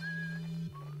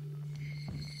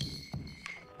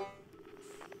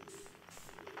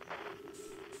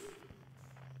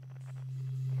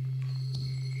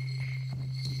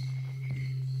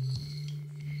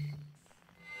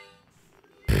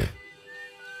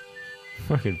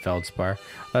 Fucking Feldspar.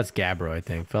 That's Gabbro, I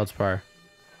think. Feldspar.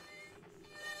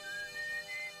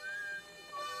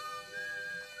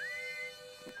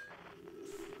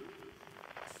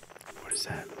 What is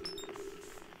that?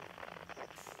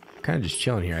 Kind of just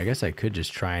chilling here. I guess I could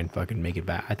just try and fucking make it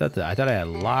back. I thought I had a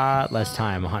lot less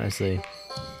time, honestly.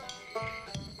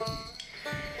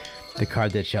 The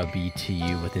card that shall be to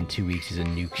you within 2 weeks is in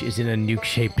a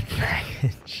nuke-shaped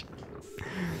package.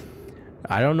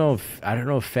 I don't know if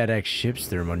FedEx ships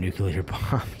thermonuclear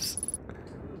bombs.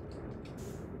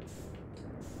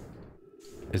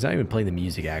 It's not even playing the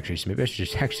music actually, so maybe I should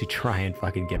just actually try and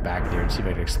fucking get back there and see if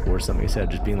I can explore something instead of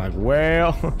just being like,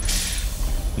 well,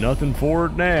 nothing for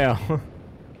it now.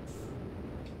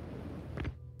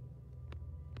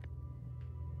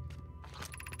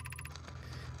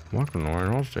 Welcome to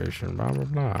Oriental Station, blah blah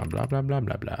blah blah blah blah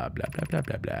blah blah blah blah blah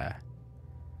blah blah.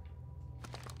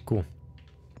 Cool.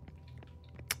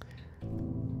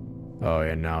 Oh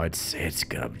yeah, no,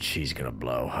 she's gonna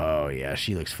blow. Oh yeah,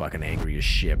 she looks fucking angry as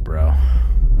shit, bro.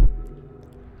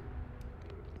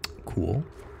 Cool.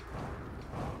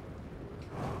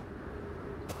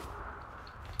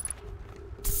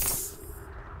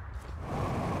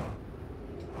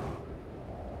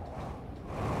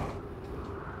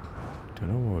 Don't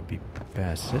know what would be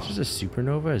best. Is that just a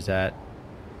supernova? Is that...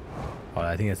 Oh,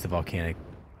 I think that's the volcanic...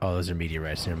 Oh, those are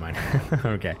meteorites. Never mind.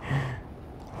 Okay.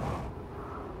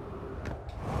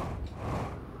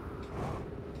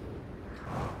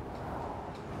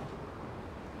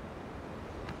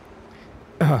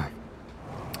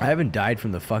 I haven't died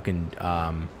from the fucking...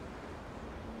 I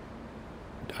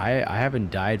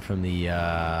haven't died from the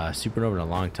supernova in a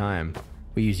long time.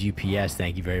 We use UPS,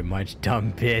 thank you very much,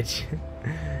 dumb bitch.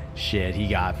 Shit, he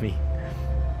got me.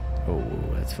 Oh,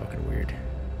 that's fucking weird.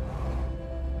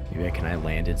 Maybe can I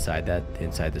land inside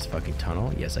this fucking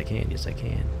tunnel? Yes, I can. Yes, I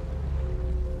can.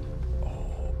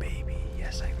 Oh, baby.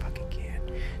 Yes, I fucking can.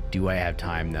 Do I have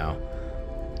time, though,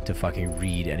 to fucking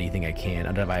read anything I can?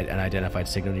 An unidentified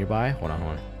signal nearby? Hold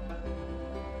on.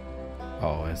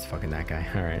 Oh, that's fucking that guy.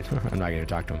 Alright, I'm not gonna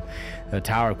talk to him. The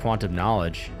Tower of Quantum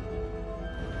Knowledge.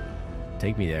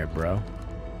 Take me there, bro.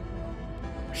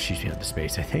 Shoots me out to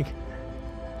space, I think.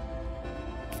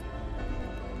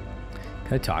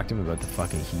 Can I talk to him about the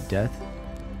fucking heat death?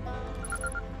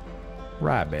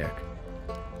 Right back.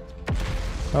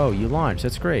 Oh, you launched.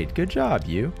 That's great. Good job,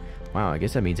 you. Wow, I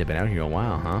guess that means I've been out here a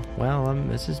while, huh? Well,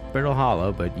 this is Brittle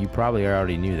Hollow, but you probably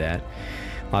already knew that.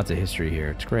 Lots of history here.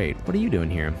 It's great. What are you doing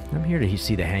here? I'm here to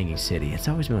see the Hanging City. It's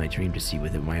always been my dream to see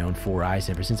with my own 4 eyes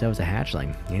ever since I was a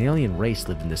hatchling. An alien race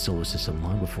lived in the solar system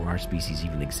long before our species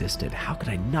even existed. How could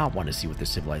I not want to see what their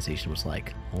civilization was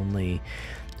like? Only,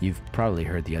 you've probably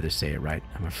heard the others say it, right?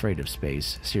 I'm afraid of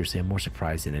space. Seriously, I'm more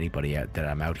surprised than anybody that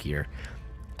I'm out here.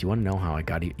 Do you want to know how I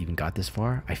even got this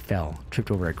far? I fell,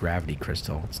 tripped over a gravity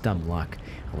crystal. It's dumb luck.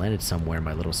 I landed somewhere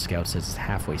my little scout says it's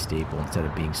halfway stable instead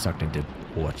of being sucked into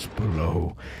what's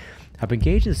below. I've been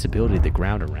gauging the stability of the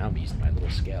ground around me using my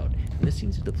little scout, and this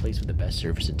seems to be the place with the best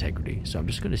surface integrity, so I'm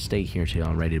just going to stay here until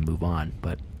I'm ready to move on,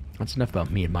 but that's enough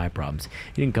about me and my problems.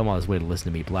 You didn't come all this way to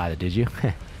listen to me blather, did you?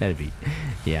 That'd be...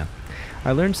 yeah.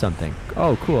 I learned something.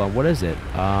 Oh, cool. What is it?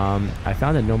 I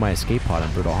found a Nomai escape pod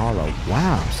on Brittle Hollow.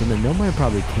 Wow, so the Nomai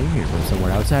probably came here from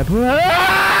somewhere outside.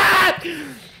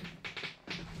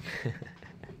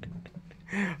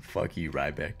 Fuck you,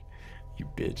 Ryback. You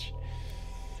bitch.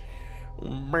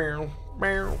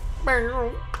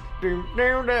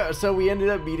 So we ended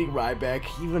up meeting Ryback,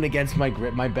 even against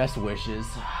my best wishes.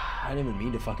 I didn't even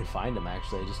mean to fucking find him,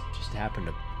 actually. I just happened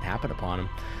upon him.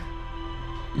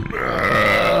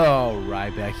 Oh,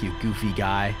 Ryback, you goofy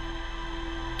guy.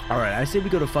 Alright, I say we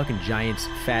go to fucking Giant's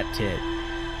fat tit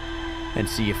and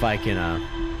see if I can,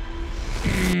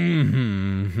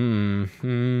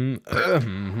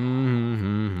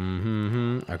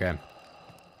 okay.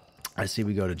 I see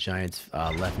we go to Giant's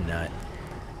left nut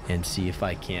and see if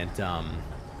I can't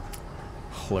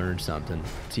learn something.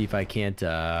 See if I can't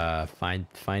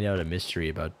find out a mystery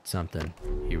about something.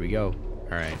 Here we go.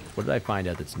 All right. What did I find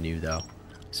out that's new though?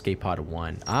 Escape pod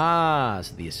 1. Ah,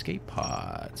 so the escape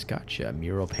pods. Gotcha.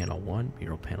 Mural panel 1,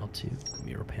 mural panel 2,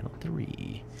 mural panel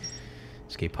 3.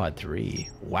 Escape pod 3.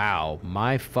 Wow,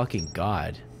 my fucking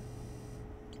god.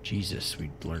 Jesus,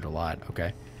 we learned a lot.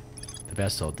 Okay. The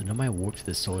vessel. The Nomai warped to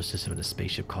the solar system in a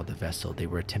spaceship called the Vessel. They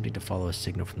were attempting to follow a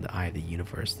signal from the eye of the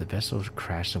universe. The vessel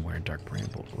crashed somewhere in Dark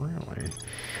Bramble. Really?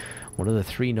 One of the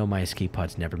 3 Nomai escape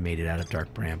pods never made it out of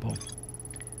Dark Bramble.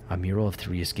 A mural of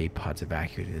 3 escape pods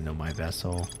evacuating the Nomai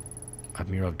vessel. A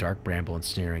mural of Dark Bramble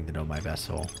ensnaring the Nomai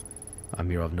vessel. A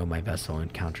mural of Nomai vessel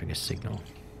encountering a signal.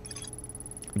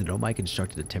 The Nomai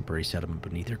constructed a temporary settlement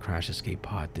beneath their crash escape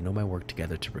pod. The Nomai worked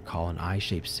together to recall an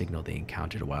eye-shaped signal they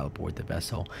encountered while aboard the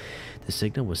vessel. The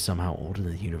signal was somehow older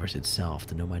than the universe itself.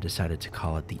 The Nomai decided to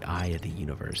call it the Eye of the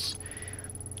Universe.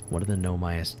 One of the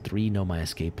 3 Nomai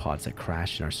escape pods that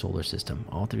crashed in our solar system.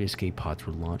 All 3 escape pods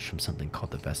were launched from something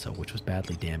called the Vessel, which was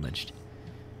badly damaged.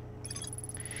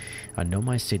 A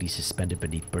Nomai city suspended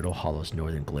beneath Brittle Hollow's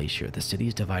northern glacier. The city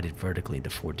is divided vertically into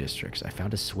 4 districts. I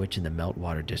found a switch in the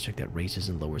Meltwater district that raises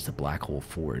and lowers the Black Hole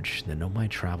Forge. The Nomai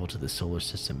traveled to the solar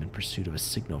system in pursuit of a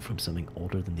signal from something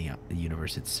older than the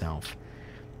universe itself.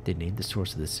 They named the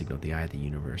source of the signal the Eye of the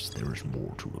Universe. There is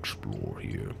more to explore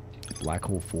here. Black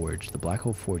Hole Forge. The Black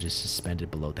Hole Forge is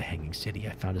suspended below the Hanging City.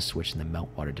 I found a switch in the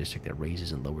Meltwater district that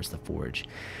raises and lowers the forge.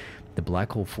 The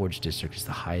Black Hole Forge district is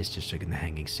the highest district in the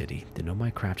Hanging City. The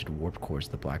Nomai crafted warp cores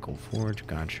of the Black Hole Forge.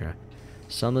 Gotcha.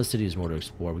 Sunless City is more to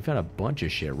explore. We found a bunch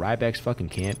of shit. Ryback's fucking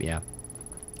camp. Yeah.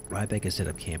 Ryback has set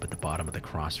up camp at the bottom of the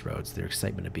crossroads. Their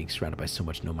excitement of being surrounded by so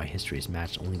much Nomai history is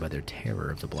matched only by their terror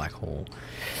of the black hole.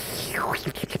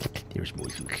 There's more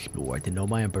to explore. The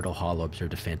Nomai and Brittle Hollow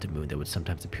observed a phantom moon that would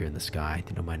sometimes appear in the sky.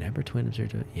 The Nomai and Ember Twin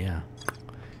observed it. Yeah.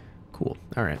 Cool.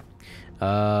 Alright.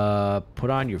 Put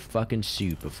on your fucking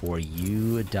suit before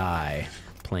you die.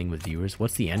 Playing with viewers.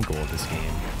 What's the end goal of this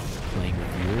game? Playing with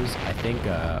viewers?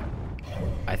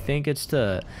 I think it's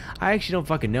to... I actually don't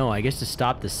fucking know. I guess to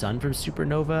stop the sun from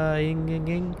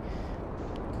supernova-ing.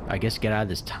 I guess get out of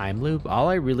this time loop. All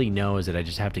I really know is that I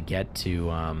just have to get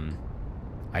to,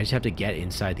 I just have to get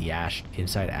inside the Ash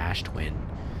Twin.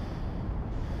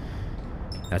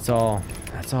 That's all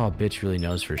a bitch really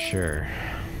knows for sure.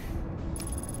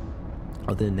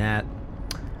 Other than that,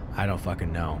 I don't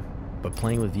fucking know. But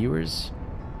playing with viewers?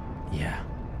 Yeah.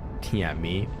 Yeah,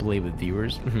 me? Play with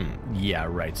viewers? Yeah,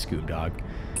 right, Scoob Dog.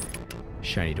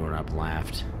 Shiny Doorknob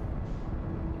laughed.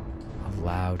 A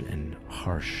loud and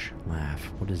harsh laugh.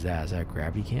 What is that? Is that a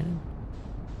gravity cannon?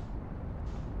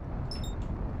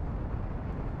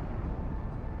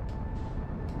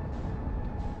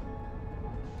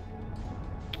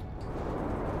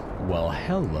 Well,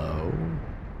 hello.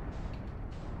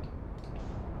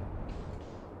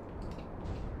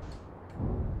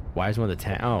 Why is one of the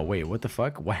tag? Oh, wait, what the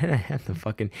fuck? Why did I have the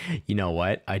fucking... You know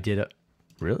what? I did a...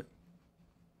 Really?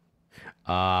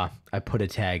 I put a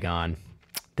tag on.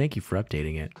 Thank you for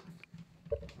updating it.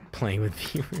 Playing with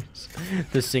viewers.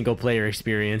 The single player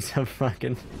experience of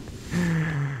fucking...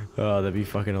 Oh, that'd be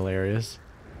fucking hilarious.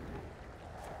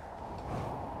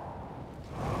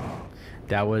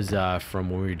 That was from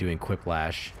when we were doing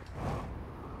Quiplash.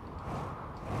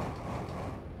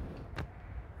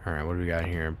 Alright, what do we got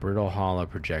here? Brittle Hollow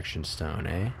Projection Stone,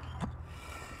 eh?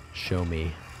 Show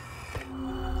me.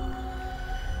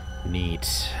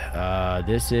 Neat.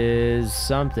 This is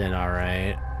something,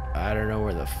 alright. I don't know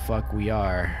where the fuck we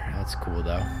are. That's cool,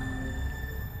 though.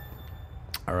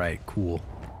 Alright, cool.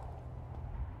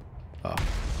 Oh.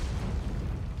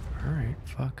 Alright,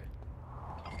 fuck.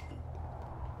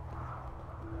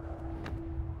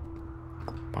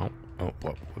 Oh,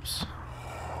 whoops.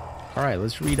 Alright,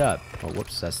 let's read up. Oh,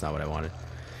 whoops, that's not what I wanted.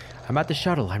 I'm at the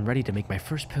shuttle. I'm ready to make my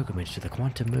first pilgrimage to the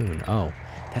Quantum Moon. Oh,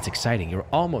 that's exciting. You're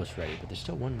almost ready, but there's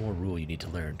still one more rule you need to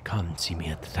learn. Come, see me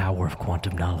at the Tower of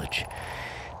Quantum Knowledge.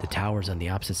 The tower's on the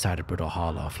opposite side of Brittle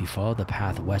Hollow. If you follow the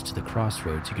path west to the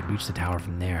crossroads, you can reach the tower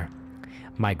from there.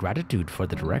 My gratitude for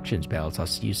the directions, Bells. I'll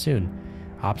see you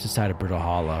soon. Opposite side of Brittle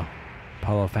Hollow.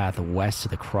 Follow a path west to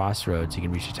the crossroads. You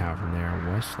can reach the tower from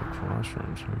there. West of the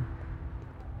crossroads, huh?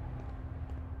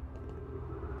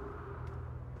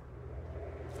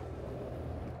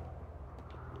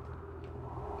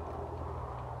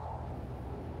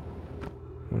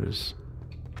 What is...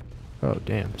 Oh,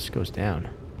 damn. This goes down.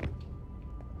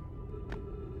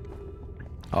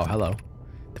 Oh, hello.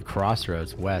 The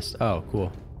crossroads west. Oh,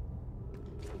 cool.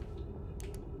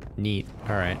 Neat.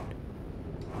 Alright.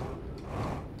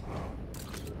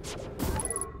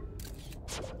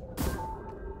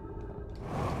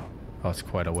 Oh, it's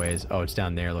quite a ways. Oh, it's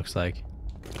down there, looks like.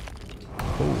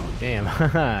 Oh, damn.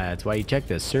 That's why you check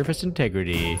this. Surface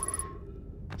integrity.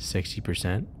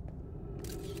 60%.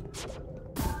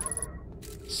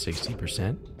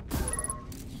 60%.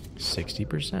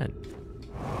 60%.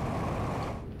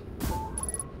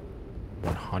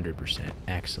 100%.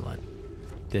 Excellent.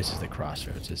 This is the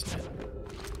crossroads, isn't it?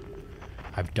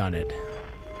 I've done it.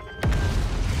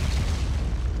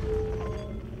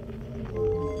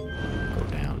 Go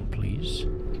down, please.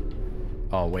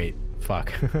 Oh, wait.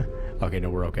 Fuck. Okay, no,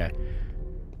 we're okay.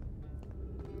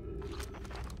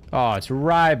 Oh, it's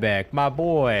Ryback, my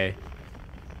boy.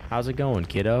 How's it going,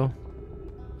 kiddo?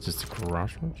 Is this the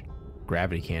crossroads?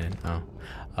 Gravity cannon. Oh.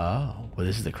 Oh. Well,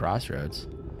 this is the crossroads.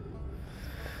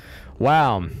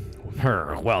 Wow.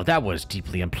 Well, that was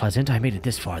deeply unpleasant. I made it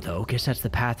this far, though. Guess that's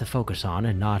the path to focus on,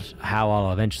 and not how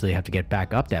I'll eventually have to get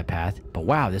back up that path. But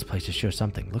wow, this place just shows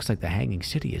something. Looks like the Hanging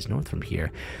City is north from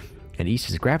here, and east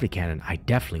is a gravity cannon. I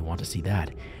definitely want to see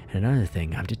that. And another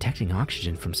thing, I'm detecting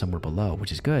oxygen from somewhere below,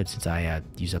 which is good since I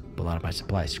use up a lot of my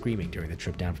supplies screaming during the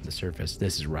trip down from the surface.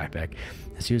 This is Ryback.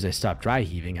 As soon as I stop dry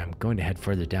heaving, I'm going to head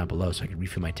further down below so I can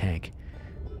refill my tank.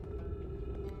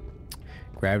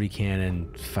 Gravity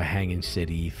cannon, Hanging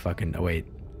City, fucking... Oh, wait.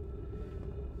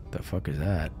 The fuck is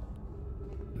that?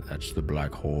 That's the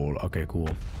black hole. Okay, cool.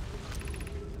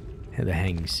 The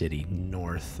Hanging City,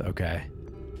 north. Okay.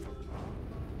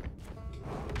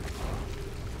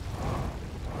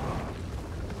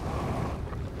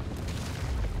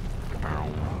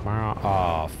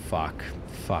 Oh, fuck.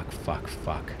 Fuck, fuck,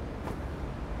 fuck.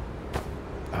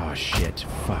 Oh, shit.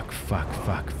 Fuck, fuck,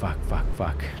 fuck, fuck, fuck,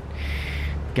 fuck.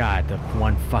 God, the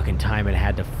one fucking time it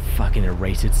had to fucking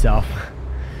erase itself.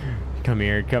 Come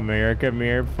here, come here, come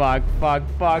here. Fuck, fuck,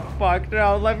 fuck, fuck.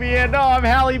 No, let me in. No, I'm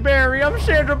Halle Berry. I'm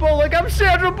Sandra Bullock. I'm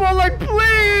Sandra Bullock,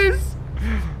 please.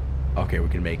 Okay, we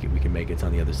can make it. We can make it. It's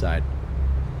on the other side.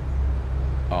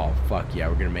 Oh, fuck yeah,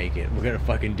 we're gonna make it. We're gonna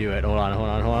fucking do it. Hold on, hold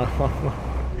on, hold on, hold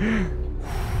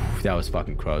on. That was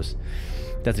fucking gross.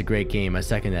 That's a great game. I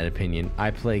second that opinion.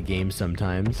 I play games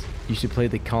sometimes. You should play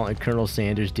the Colonel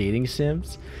Sanders dating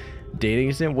sims.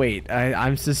 Dating sim? Wait,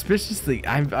 I'm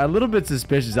a little bit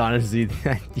suspicious, honestly,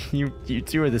 that you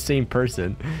two are the same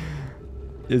person.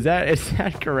 Is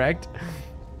that correct?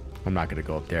 I'm not gonna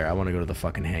go up there. I want to go to the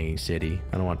fucking Hanging City.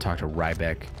 I don't want to talk to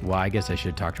Ryback. Well, I guess I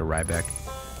should talk to Ryback.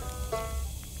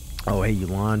 Oh, hey, you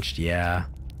launched? Yeah.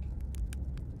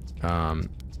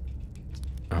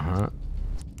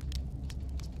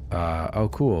 Oh,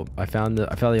 cool. I found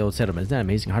the old settlement. Isn't that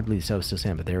amazing? Hard to believe the settlement still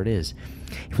stands, but there it is.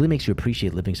 It really makes you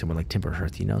appreciate living somewhere like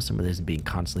Timberhearth, you know, somewhere that isn't being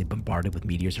constantly bombarded with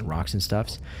meteors and rocks and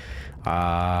stuffs.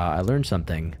 I learned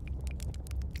something.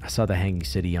 I saw the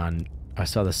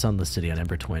Sunless City on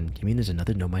Ember Twin. You mean there's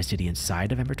another Nomai city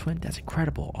inside of Ember Twin? That's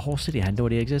incredible. A whole city I had no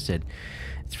idea existed.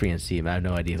 It's free on Steam. I have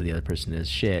no idea who the other person is.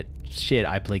 Shit,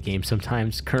 I play games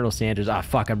sometimes. Colonel Sanders. Ah,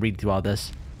 fuck, I'm reading through all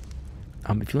this.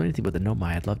 If you learn anything about the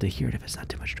Nomai, I'd love to hear it if it's not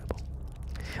too much trouble.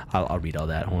 I'll read all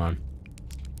that. Hold on.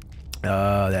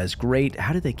 That's great.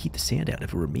 How did they keep the sand out?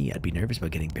 If it were me, I'd be nervous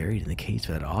about getting buried in the caves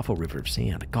of that awful river of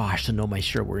sand. Gosh, the Nomai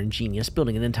sure were ingenious,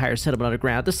 building an entire settlement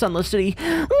underground. The Sunless City.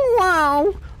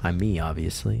 Wow. I'm me,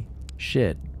 obviously.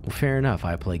 Shit. Well, fair enough.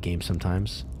 I play games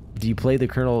sometimes. Do you play the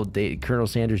Colonel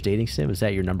Sanders dating sim? Is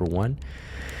that your number one?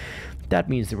 That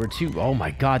means there were two. Oh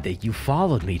my god, you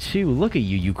followed me too. Look at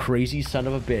you, you crazy son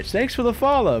of a bitch. Thanks for the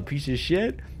follow, piece of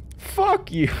shit.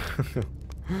 Fuck you.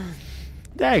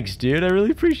 Thanks, dude. I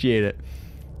really appreciate it.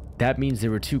 That means there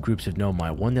were two groups of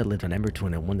Nomai, one that lived on Ember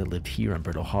Twin and one that lived here on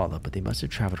Brittle Hollow, but they must have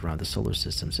traveled around the solar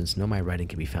system since Nomai writing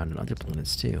can be found on other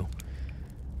planets too.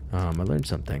 I learned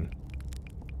something.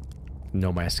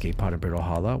 Nomai escape pod in Brittle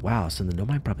Hollow. Wow, so the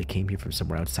Nomai probably came here from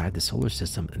somewhere outside the solar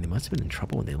system, and they must have been in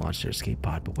trouble when they launched their escape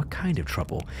pod. But what kind of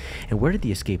trouble? And where did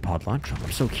the escape pod launch from?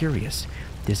 I'm so curious.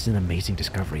 This is an amazing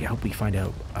discovery. I hope we find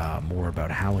out more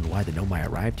about how and why the Nomai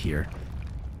arrived here.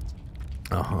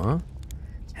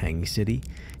 Hanging City.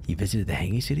 You visited the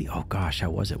Hanging City? Oh gosh, how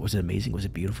was it? Was it amazing? Was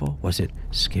it beautiful? Was it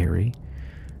scary?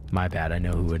 My bad, I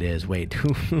know who it is. Wait.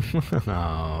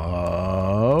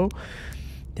 Oh.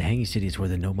 The Hanging City is where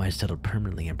the Nomai settled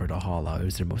permanently in Berta Hollow. It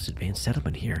was their most advanced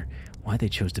settlement here. Why they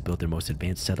chose to build their most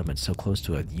advanced settlement so close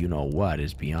to a you-know-what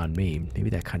is beyond me.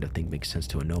 Maybe that kind of thing makes sense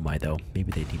to a Nomai, though.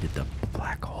 Maybe they needed the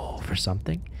black hole for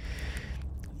something.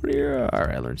 Yeah,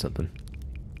 alright, I learned something.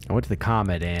 I went to the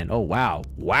comet and... Oh, wow.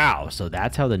 Wow, so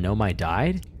that's how the Nomai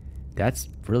died? That's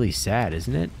really sad,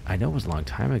 isn't it? I know it was a long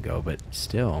time ago, but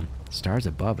still. Stars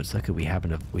above, it's lucky we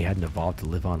hadn't evolved to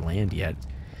live on land yet.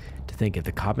 To think if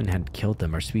the comet hadn't killed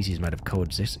them, our species might have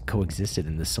coexisted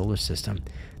in the solar system.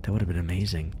 That would have been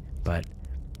amazing. But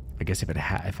I guess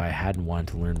if I hadn't wanted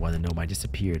to learn why the Nomai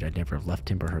disappeared, I'd never have left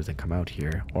Timberhurst and come out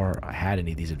here, or had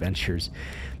any of these adventures.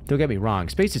 Don't get me wrong,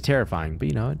 space is terrifying, but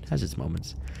you know, it has its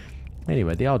moments.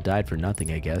 Anyway, they all died for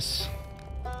nothing, I guess.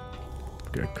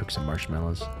 I'm gonna cook some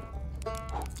marshmallows.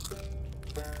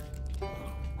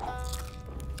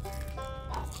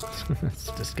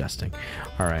 That's disgusting.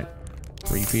 Alright.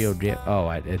 Refill dip.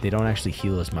 Oh, they don't actually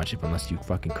heal as much unless you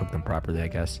fucking cook them properly, I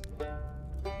guess.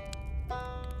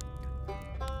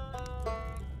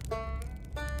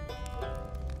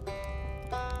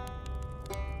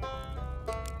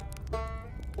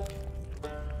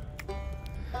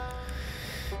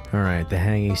 Alright, the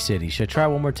Hanging City. Should I try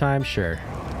one more time? Sure.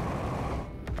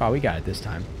 Oh, we got it this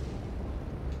time.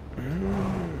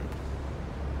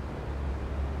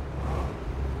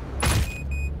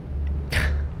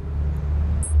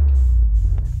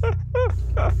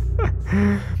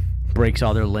 Breaks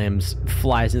all their limbs,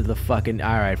 flies into the fucking...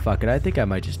 Alright, fuck it. I think I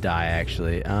might just die,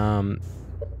 actually. No,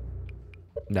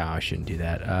 I shouldn't do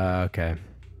that. Okay.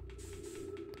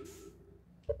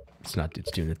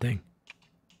 It's doing a thing.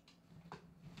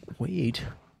 Wait.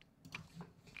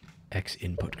 X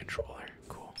input controller.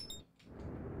 Cool.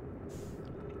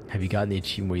 Have you gotten the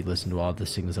achievement where you listen to all the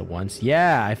signals at once?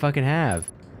 Yeah, I fucking have.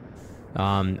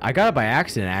 I got it by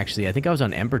accident, actually. I think I was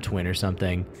on Ember Twin or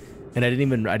something. And I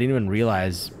didn't even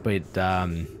realize, but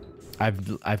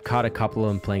I've caught a couple of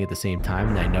them playing at the same time,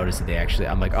 and I noticed that they actually,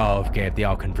 I'm like, oh, okay, if they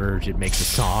all converge, it makes a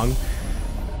song.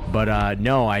 But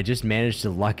no, I just managed to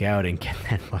luck out and get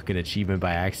that fucking achievement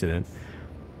by accident.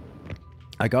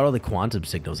 I got all the quantum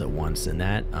signals at once, and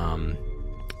that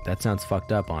sounds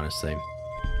fucked up, honestly.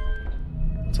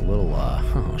 It's a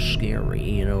little scary,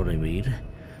 you know what I mean?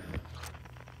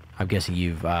 I'm guessing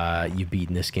you've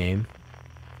beaten this game.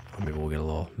 Or maybe we'll get a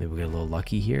little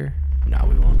lucky here. No,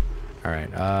 we won't. All right.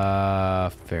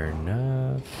 Fair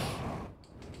enough.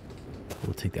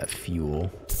 We'll take that fuel.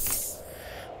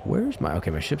 Where's my... Okay,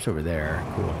 my ship's over there.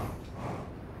 Cool.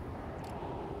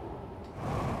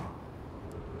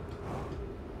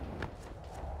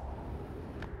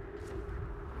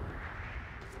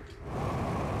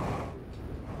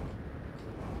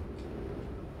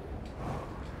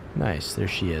 Nice. There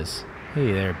she is.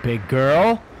 Hey there, big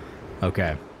girl.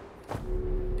 Okay.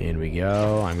 In we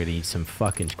go. I'm gonna eat some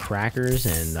fucking crackers,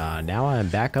 and now I'm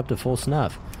back up to full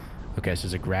snuff. Okay, so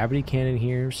there's a gravity cannon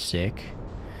here. Sick.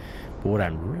 But what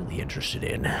I'm really interested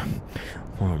in,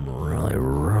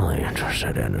 really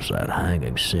interested in is that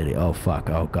Hanging City. Oh,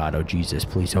 fuck. Oh, God. Oh, Jesus.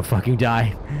 Please don't fucking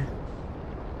die.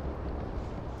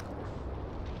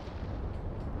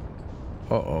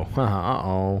 Uh-oh.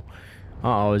 Uh-oh.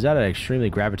 Uh-oh. Is that an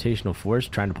extremely gravitational force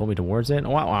trying to pull me towards it?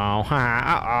 Uh-oh.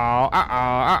 Uh-oh.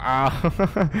 Uh-oh.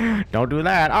 Uh-oh. Don't do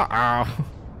that. Uh-oh.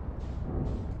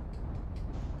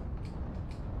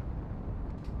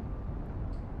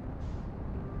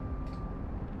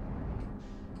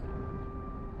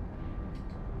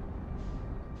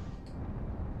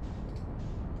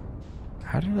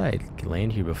 How did I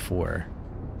land here before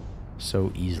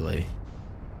so easily?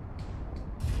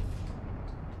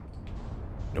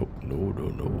 Nope,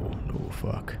 no,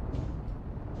 fuck.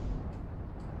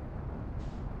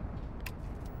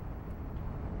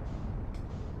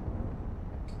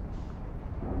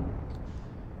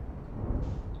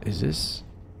 Is this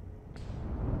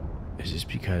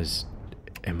because,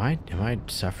 am I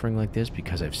suffering like this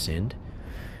because I've sinned?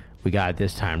 We got it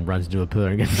this time, runs into a pillar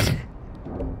and gets...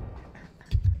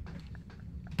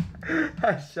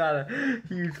 I shot a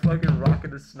huge fucking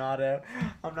rocket of snot out.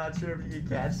 I'm not sure if you can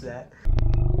catch that.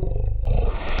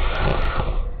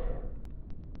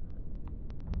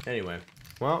 Anyway,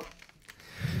 well,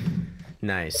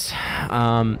 nice.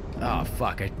 Oh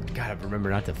fuck, I gotta remember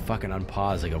not to fucking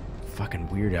unpause like a fucking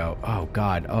weirdo. Oh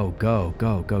god, oh go,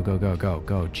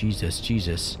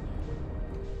 Jesus.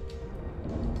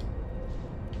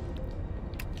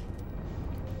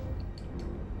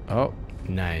 Oh,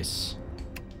 nice.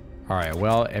 Alright,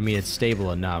 well, I mean, it's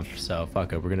stable enough, so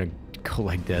fuck it, we're gonna go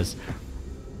like this.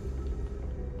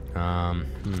 How...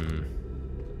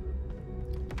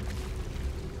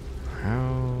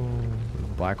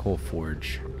 Black hole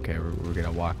forge. Okay, we're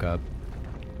gonna walk up.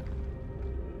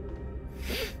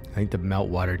 I think the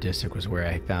meltwater district was where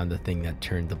I found the thing that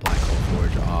turned the black hole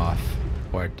forge off,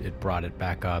 or it brought it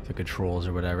back up, the controls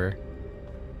or whatever.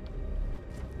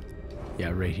 Yeah,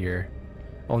 right here.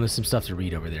 Oh, and there's some stuff to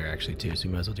read over there actually too, so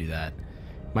we might as well do that.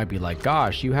 Might be like,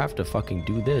 gosh, you have to fucking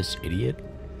do this, idiot.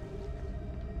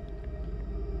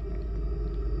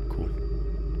 Cool.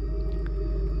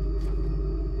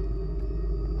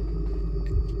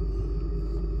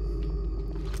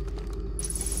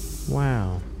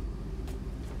 Wow.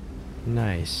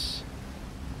 Nice.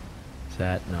 Is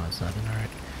that? No, it's nothing. Alright.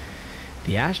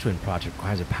 The Ash Twin project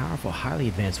requires a powerful, highly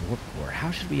advanced warp core.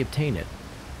 How should we obtain it?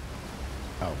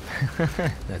 Oh.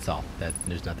 That's all.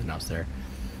 There's nothing else there.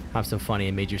 I'm so funny,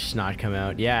 it made your snot come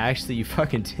out. Yeah, actually, you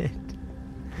fucking did.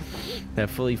 That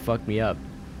fully fucked me up.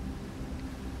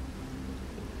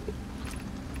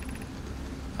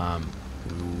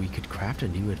 We could craft a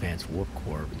new advanced warp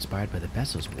core inspired by the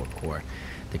vessel's warp core.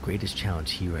 The greatest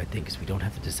challenge here, I think, is we don't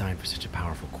have the design for such a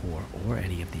powerful core, or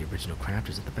any of the original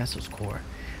crafters of the vessel's core.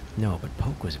 No, but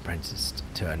Poke was apprenticed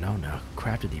to Anona,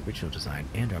 crafted the original design,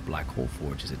 and our black hole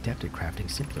forge is adept at crafting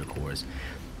simpler cores.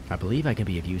 I believe I can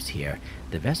be of use here.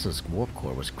 The vessel's warp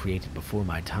core was created before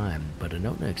my time, but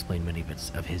Anona explained many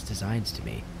of his designs to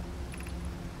me.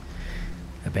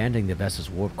 Abandoning the vessel's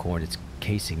warp core and its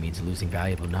casing means losing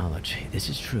valuable knowledge. This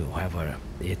is true, however,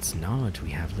 it's knowledge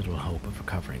we have little hope of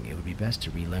recovering. It would be best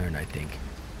to relearn, I think.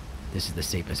 This is the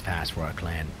safest path for our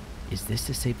clan. Is this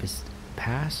the safest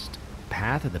path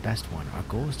or the best one? Our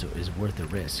goal is worth the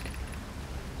risk.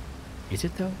 Is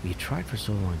it though? We've tried for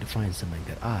so long to find something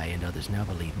that I and others now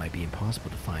believe might be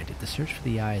impossible to find. If the search for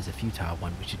the eye is a futile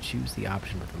one, we should choose the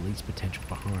option with the least potential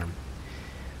for harm.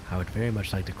 I would very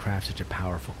much like to craft such a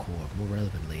powerful core. More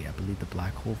relevantly, I believe the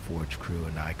Black Hole Forge crew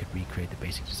and I could recreate the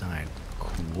basic design.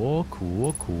 Cool,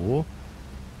 cool, cool.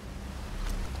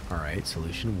 Alright,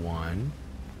 solution 1.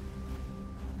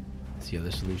 Is the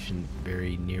other solution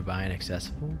very nearby and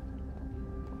accessible?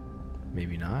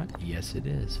 Maybe not? Yes, it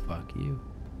is. Fuck you.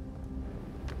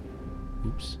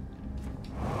 Oops.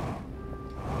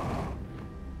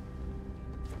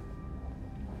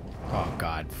 Oh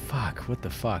god, fuck. What the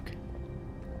fuck?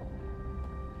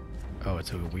 Oh,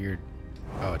 it's a weird...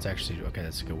 Oh, it's actually... Okay,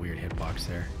 that's like a weird hitbox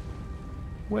there.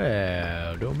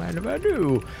 Well, don't mind if I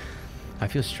do. I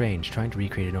feel strange trying to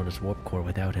recreate Anona's warp core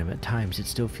without him. At times, it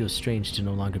still feels strange to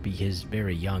no longer be his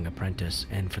very young apprentice,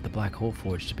 and for the Black Hole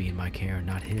Forge to be in my care,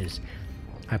 not his.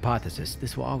 Hypothesis.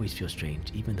 This will always feel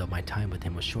strange, even though my time with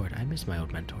him was short. I miss my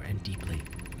old mentor, and deeply.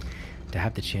 To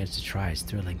have the chance to try is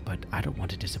thrilling, but I don't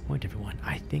want to disappoint everyone.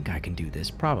 I think I can do this,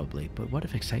 probably, but what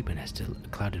if excitement has still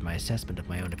clouded my assessment of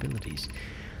my own abilities?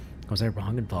 Was I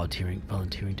wrong in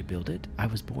volunteering to build it? I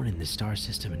was born in this star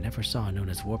system and never saw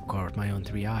Anona's warp core with my own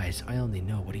 3 eyes. I only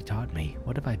know what he taught me.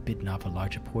 What if I've bitten off a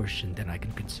larger portion than I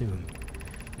can consume?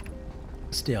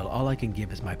 Still, all I can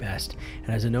give is my best,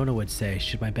 and as Anona would say,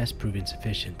 should my best prove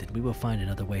insufficient, then we will find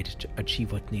another way to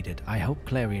achieve what's needed. I have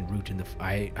Claire and Root in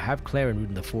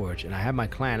the Forge, and I have my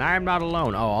clan. I am not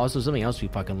alone. Oh, also something else we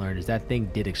fucking learned is that thing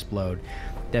did explode.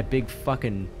 That big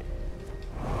fucking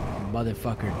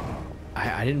motherfucker.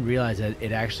 I didn't realize that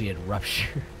it actually had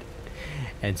ruptured.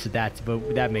 And so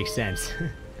but that makes sense.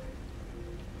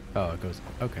 Oh, it goes,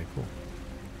 okay, cool.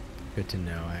 Good to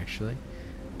know, actually.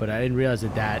 But I didn't realize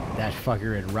that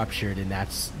fucker had ruptured, and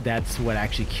that's what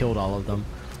actually killed all of them.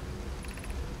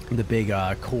 The big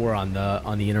core on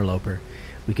the interloper.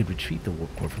 We could retrieve the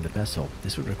warp core from the vessel.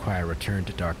 This would require a return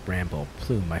to Dark Bramble.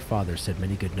 Plume, my father, said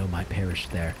many good Nomai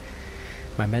perished there.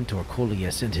 My mentor,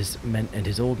 Coleus, and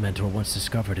his old mentor once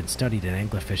discovered and studied an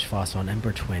anglerfish fossil on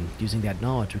Ember Twin. Using that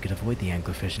knowledge, we could avoid the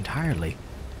anglerfish entirely.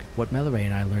 What Melloray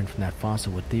and I learned from that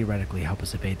fossil would theoretically help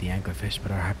us evade the anglerfish,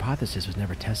 but our hypothesis was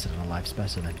never tested on a live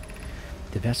specimen.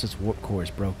 The vessel's warp core is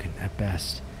broken, at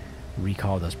best.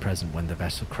 Recall those present when the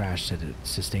vessel crashed said it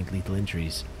sustained lethal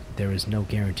injuries. There is no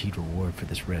guaranteed reward for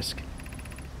this risk.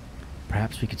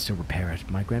 Perhaps we could still repair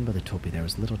it. My grandmother told me there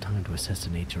was little time to assess the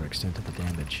nature or extent of the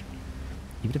damage.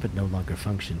 Even if it no longer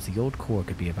functions, the old core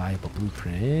could be a valuable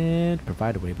blueprint,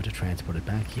 provided we're able to transport it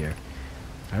back here.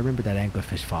 I remember that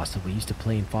anglerfish fossil. We used to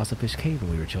play in Fossilfish Cave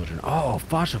when we were children. Oh,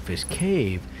 Fossilfish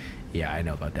Cave! Yeah, I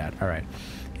know about that. Alright.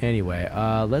 Anyway,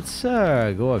 let's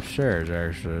go upstairs,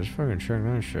 actually. Let's fucking check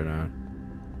that shit out.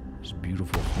 This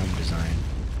beautiful home design.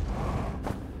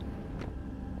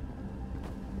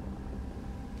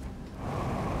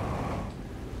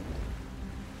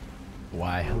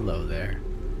 Why, hello there.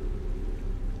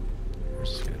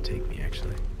 Where's this gonna take me,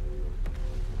 actually?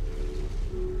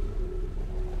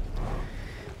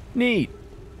 Neat!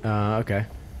 Okay.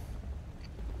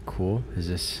 Cool. Is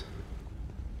this...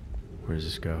 Where does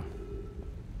this go?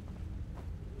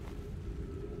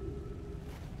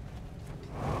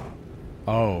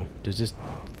 Oh, does this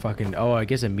fucking... Oh, I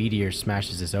guess a meteor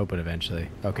smashes this open eventually.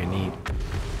 Okay, neat.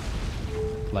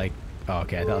 Like... Oh,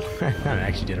 okay, I thought I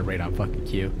actually did it right on fucking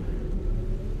cue.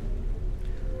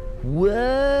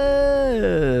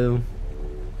 Whoa!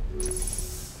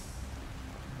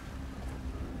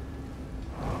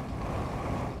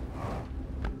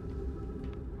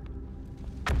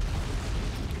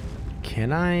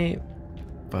 Can I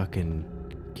fucking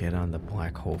get on the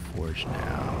black hole forge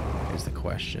now is the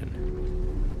question.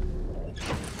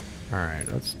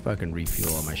 Alright, let's fucking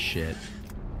refuel all my shit.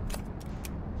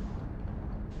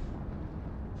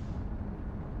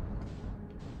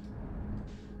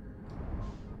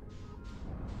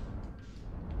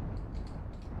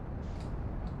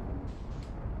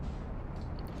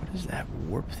 What does that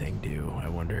warp thing do, I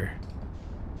wonder?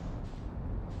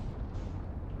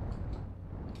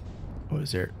 What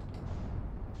is there?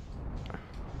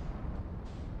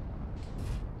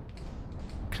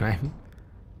 Can I?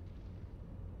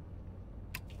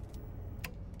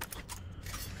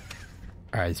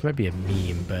 Alright, this might be a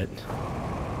meme, but...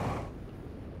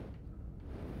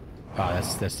 Oh,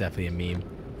 that's definitely a meme.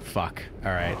 Fuck.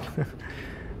 Alright.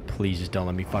 Please just don't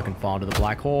let me fucking fall into the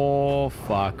black hole.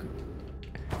 Fuck.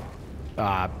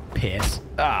 Ah, piss.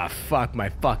 Ah, fuck my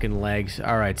fucking legs.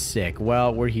 Alright, sick.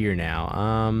 Well, we're here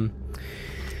now.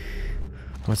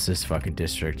 What's this fucking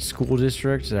district? School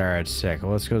district? Alright, sick.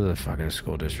 Well, let's go to the fucking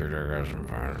school district.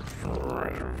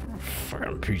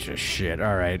 Fucking piece of shit.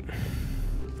 Alright.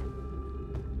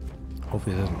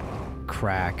 Hopefully it doesn't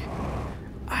crack.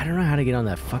 I don't know how to get on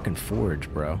that fucking forge,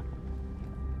 bro.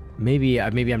 Maybe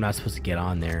I'm not supposed to get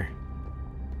on there.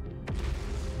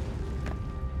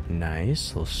 Nice.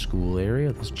 Little school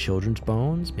area. Those children's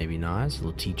bones. Maybe not. It's a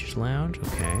little teacher's lounge.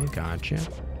 Okay, gotcha.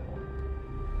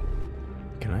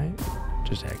 Can I?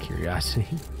 Just out of curiosity.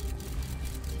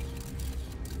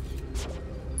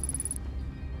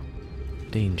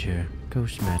 Danger.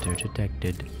 Ghost matter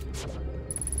detected.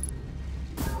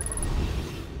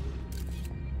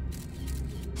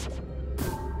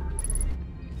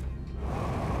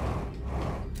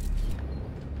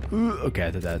 Ooh, okay,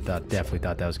 I definitely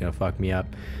thought that was gonna fuck me up.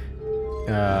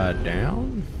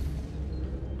 Down?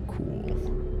 Cool.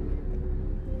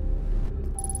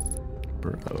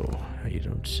 Bro, how you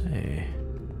don't say.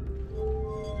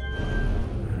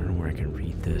 I don't know where I can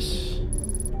read this.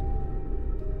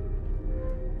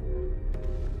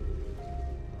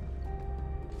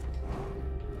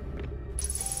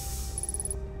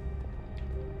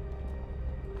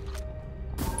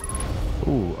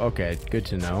 Ooh, okay, good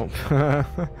to know. I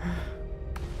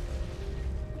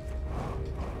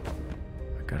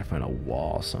gotta find a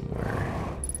wall somewhere.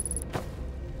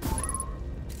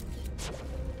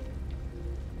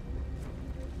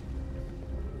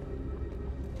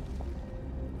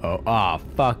 Oh, ah,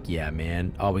 fuck yeah,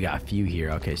 man. Oh, we got a few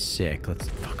here. Okay, sick. Let's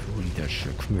fucking read that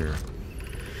shit. Come here.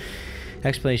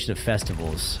 Explanation of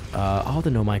festivals. All the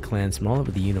Nomai clans from all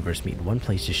over the universe meet in one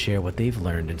place to share what they've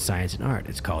learned in science and art.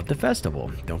 It's called the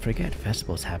festival. Don't forget,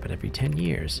 festivals happen every 10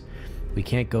 years. We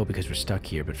can't go because we're stuck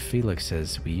here, but Felix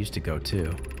says we used to go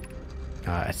too.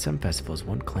 At some festivals,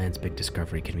 one clan's big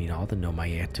discovery can mean all the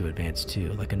Nomai yet to advance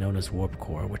too, like a Nona's warp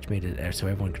core, which made it so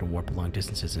everyone can warp long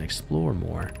distances and explore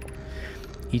more.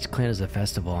 Each clan is a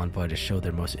festival envoy to show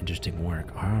their most interesting work.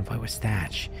 Our envoy was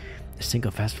Thatch. A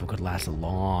single festival could last a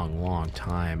long, long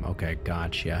time. Okay,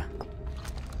 gotcha.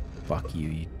 Fuck you,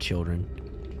 you children.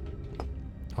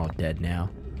 All dead now.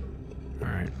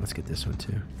 Alright, let's get this one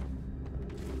too.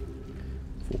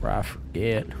 Before I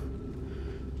forget.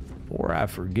 Before I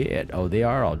forget. Oh, they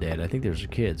are all dead. I think those are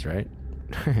kids, right?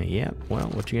 Yeah, well,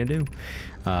 what you gonna do?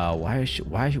 Why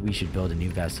should we build a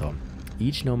new vessel?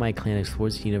 Each Nomai clan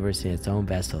explores the universe in its own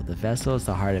vessel. The vessel is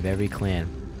the heart of every clan.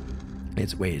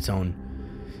 Its own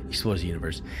explores the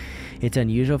universe. It's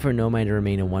unusual for Nomai to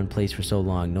remain in one place for so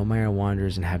long. Nomai are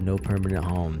wanderers and have no permanent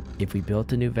home. If we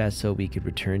built a new vessel, we could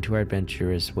return to our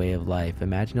adventurous way of life.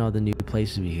 Imagine all the new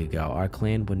places we could go. Our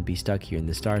clan wouldn't be stuck here in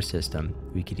the star system.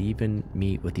 We could even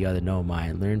meet with the other Nomai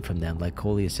and learn from them like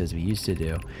Colia says we used to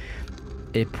do.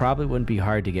 It probably wouldn't be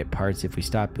hard to get parts if we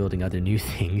stopped building other new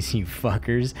things, you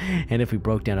fuckers, and if we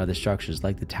broke down other structures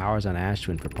like the towers on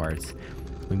Ashtwin for parts.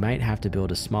 We might have to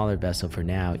build a smaller vessel for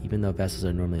now, even though vessels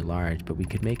are normally large, but we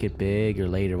could make it bigger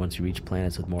later once we reach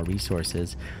planets with more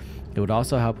resources. It would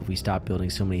also help if we stopped building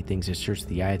so many things to search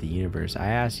the eye of the universe. I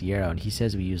asked Yarrow, and he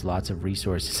says we use lots of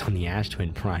resources on the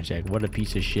Ashtwin project. What a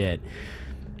piece of shit.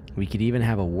 We could even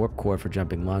have a warp core for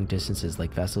jumping long distances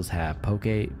like vessels have. Poke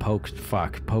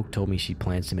told me she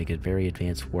plans to make a very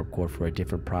advanced warp core for a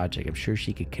different project. I'm sure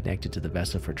she could connect it to the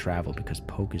vessel for travel because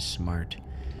Poke is smart.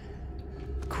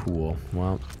 Cool.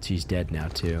 Well, she's dead now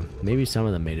too. Maybe some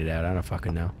of them made it out. I don't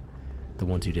fucking know. The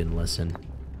ones who didn't listen.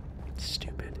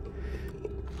 Stupid.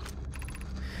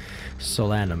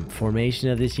 Solanum. Formation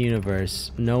of this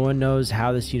universe. No one knows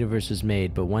how this universe was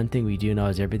made, but one thing we do know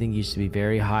is everything used to be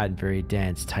very hot and very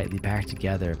dense, tightly packed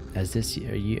together. As this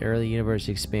early universe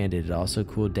expanded, it also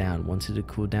cooled down. Once it had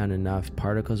cooled down enough,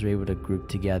 particles were able to group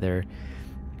together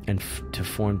and to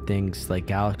form things like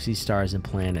galaxies, stars, and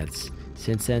planets.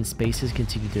 Since then, space has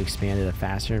continued to expand at a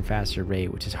faster and faster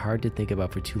rate, which is hard to think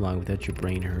about for too long without your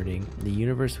brain hurting. The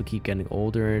universe will keep getting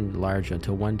older and larger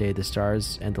until one day the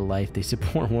stars and the life they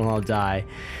support will all die.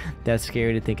 That's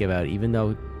scary to think about, even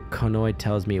though Konoid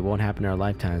tells me it won't happen in our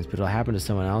lifetimes, but it'll happen to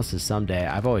someone else's someday.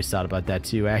 I've always thought about that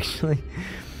too, actually.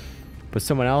 But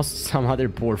someone else, some other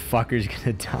poor fucker's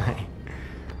gonna die.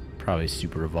 Probably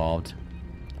super evolved.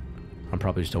 I'm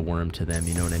probably just a worm to them,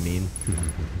 you know what I mean?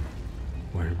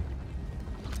 Worm.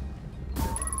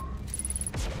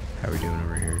 How are we doing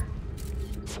over here?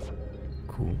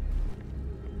 Cool.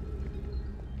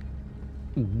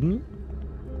 Mm-hmm.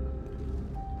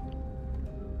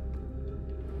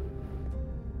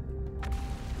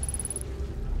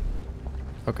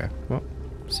 Okay, well,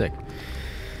 sick.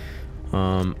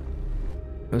 Yeah,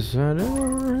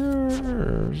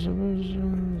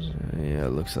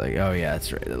 it looks like, oh yeah,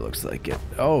 that's right, it looks like it.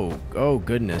 Oh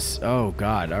goodness, oh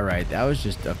god, alright, that was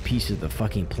just a piece of the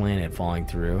fucking planet falling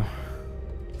through.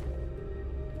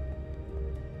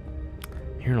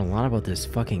 Hearing a lot about this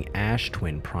fucking Ash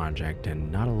Twin project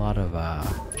and not a lot of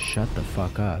shut the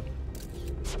fuck up.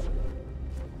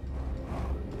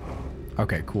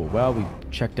 Okay, cool. Well, we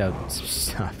checked out some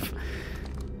stuff.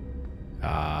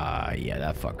 Yeah,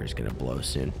 that fucker's gonna blow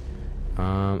soon.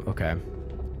 Okay.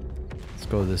 Let's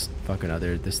go to this fucking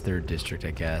this third district,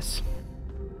 I guess.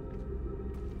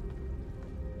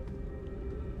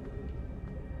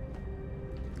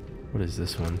 What is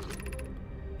this one?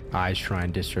 Eye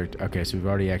Shrine District. Okay, so we've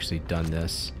already actually done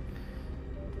this.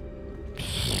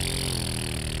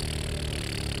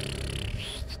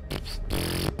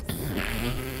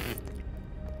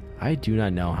 I do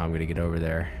not know how I'm gonna get over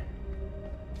there.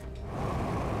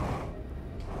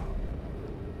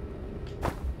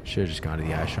 Should have just gone to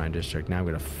the Eye Shrine District. Now I'm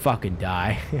gonna fucking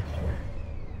die.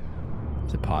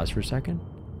 Does it pause for a second?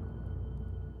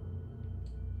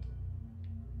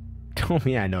 Oh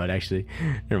yeah, I know it actually.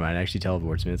 Never mind, it actually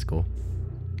teleports me. It's cool.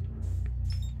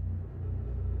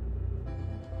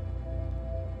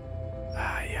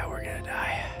 Yeah, we're gonna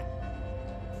die.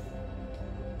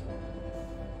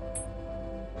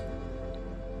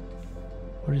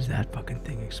 What is that fucking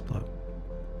thing explode?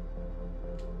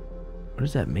 What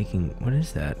is that making? What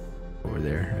is that over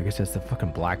there? I guess that's the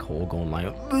fucking black hole going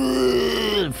like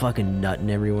fucking nutting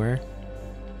everywhere.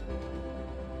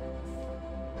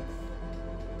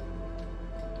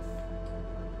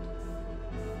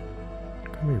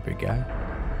 Come here, big guy.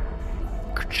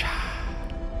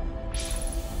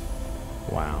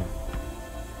 Wow.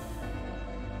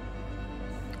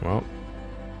 Well.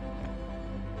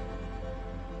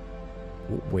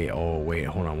 Wait, oh, wait,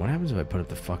 hold on. What happens if I put up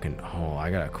the fucking... Oh, I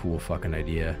got a cool fucking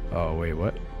idea. Oh, wait,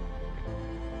 what?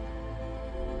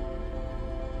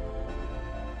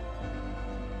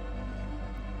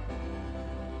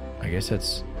 I guess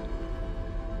that's...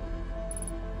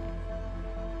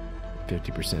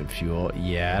 50% fuel.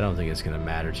 Yeah, I don't think it's gonna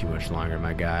matter too much longer,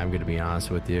 my guy. I'm gonna be honest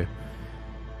with you.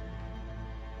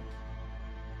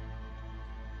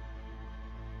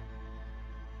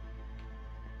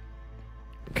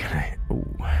 Can I? Oh,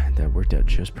 that worked out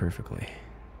just perfectly.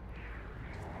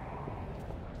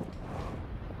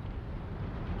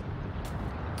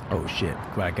 Oh shit!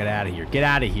 Come on, get out of here! Get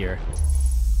out of here!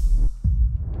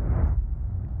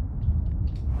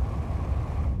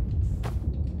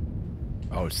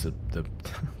 Oh, it's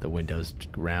the window's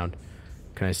round.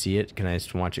 Can I see it? Can I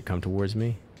just watch it come towards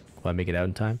me? Will I make it out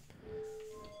in time?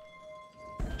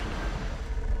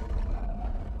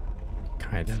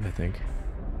 Kind of, I think.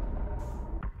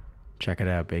 Check it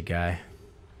out, big guy.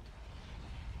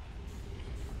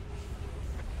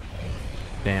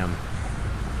 Damn.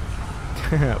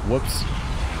 Whoops.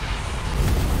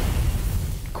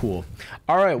 Cool.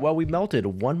 Alright, well, we melted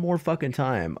one more fucking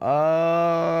time.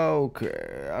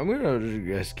 Okay. I'm gonna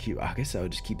just keep... I guess I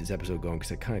would just keep this episode going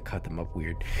because I kind of cut them up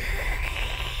weird.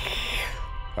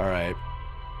 Alright.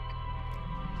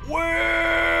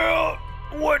 Well,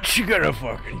 what you gonna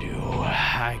fucking do?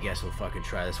 I guess we'll fucking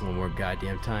try this one more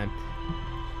goddamn time.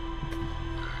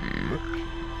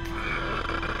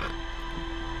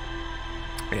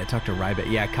 Yeah, talk to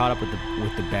Ryback. Yeah, I caught up with the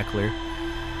Beckler.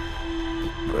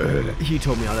 He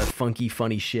told me all that funky,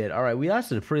 funny shit. All right, we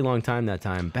lasted a pretty long time that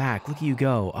time. Back, look at you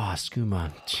go. Ah, oh,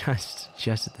 Skooma,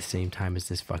 just at the same time as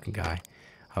this fucking guy.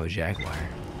 Oh, Jaguar.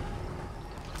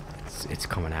 It's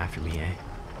coming after me, eh?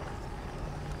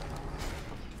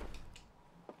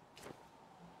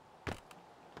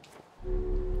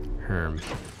 Herm.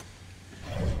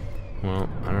 Well,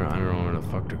 I don't know where the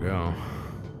fuck to go.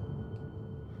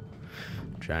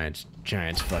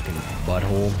 Giant's fucking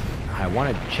butthole. I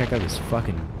want to check out this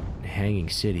fucking hanging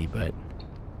city, but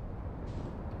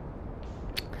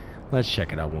let's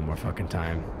check it out one more fucking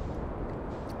time.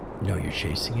 No, you're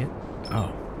chasing it?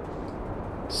 Oh.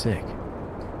 Sick.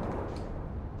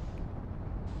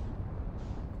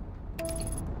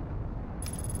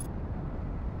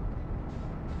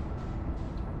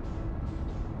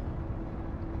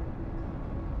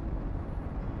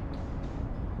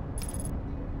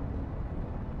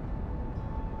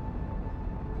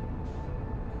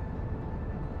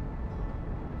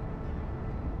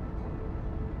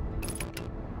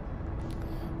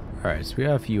 Alright, so we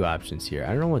have a few options here. I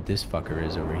don't know what this fucker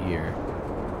is over here.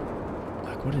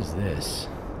 Like, what is this?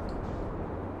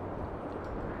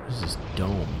 What is this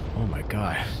dome? Oh my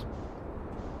god.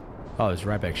 Oh, it's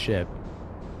Ryback's ship.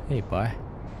 Hey, bye.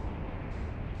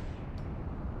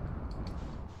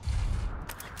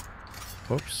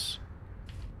 Whoops.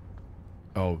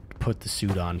 Oh, put the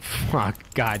suit on.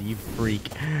 Fuck, god, you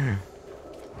freak.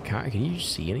 Can you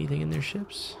see anything in their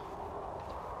ships?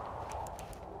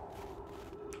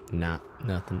 Nah,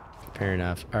 nothing. Fair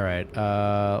enough. Alright,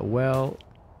 well,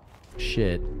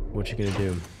 shit. What you gonna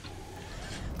do?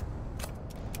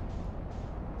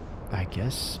 I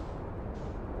guess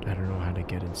I don't know how to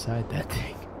get inside that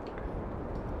thing.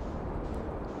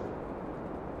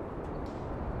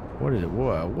 What is it?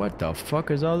 Whoa, what the fuck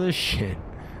is all this shit?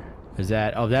 Is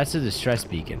that... Oh, that's a distress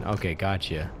beacon. Okay,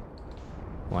 gotcha.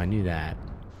 Well, I knew that.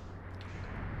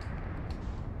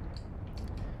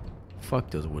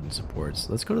 Fuck those wooden supports.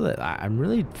 Let's go to the... I'm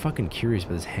really fucking curious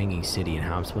about this hanging city and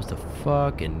how I'm supposed to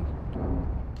fucking...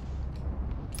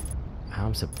 How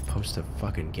I'm supposed to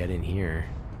fucking get in here.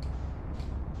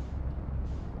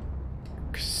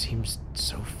 Seems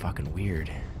so fucking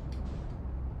weird.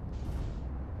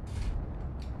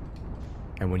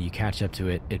 And when you catch up to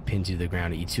it, it pins you to the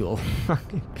ground and eats you alive.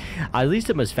 At least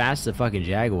I'm as fast as a fucking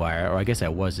Jaguar. Or I guess I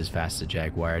was as fast as a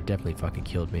Jaguar. It definitely fucking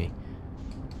killed me.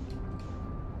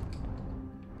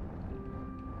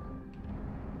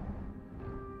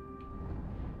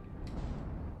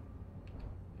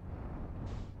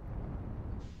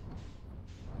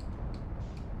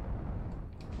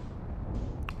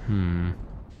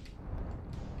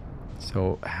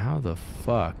 So, how the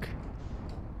fuck?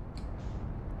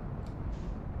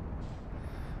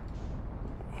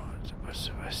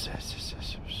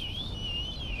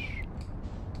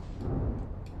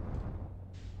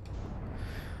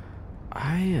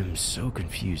 I am so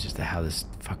confused as to how this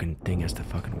fucking thing has to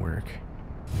fucking work.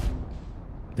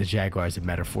 The Jaguar is a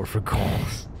metaphor for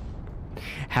goals.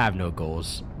 Have no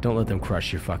goals. Don't let them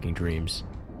crush your fucking dreams.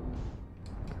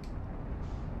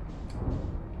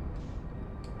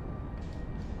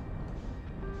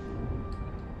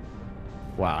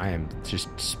 Wow, I am just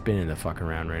spinning the fuck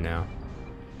around right now.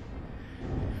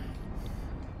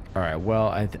 Alright,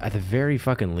 well, at the very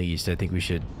fucking least, I think we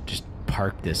should just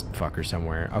park this fucker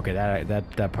somewhere. Okay,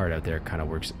 that part out there kind of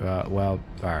works. Well,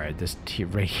 alright, this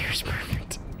right here is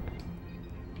perfect.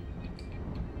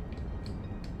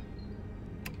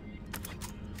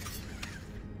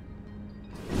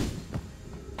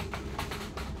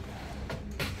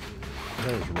 I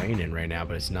thought it was raining right now,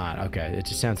 but it's not. Okay, it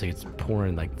just sounds like it's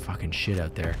pouring like fucking shit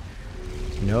out there.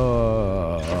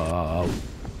 No.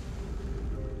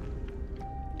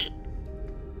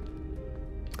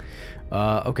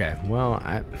 Okay, well,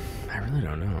 I really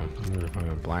don't know.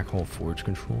 Fucking black hole forge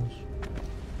controls.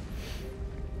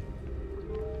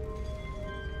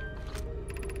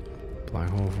 Black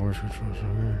hole forge controls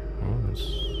over here. Oh,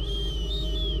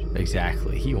 that's...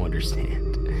 Exactly, you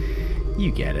understand.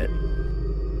 You get it.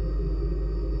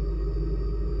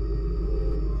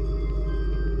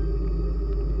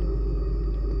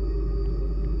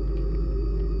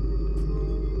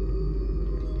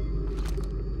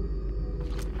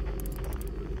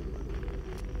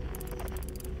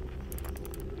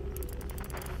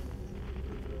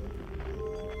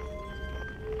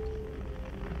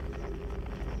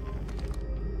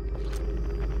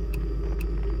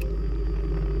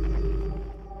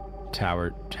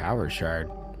 Tower shard.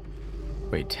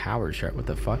 Wait, tower shard? What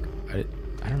the fuck? I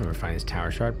don't know where to find this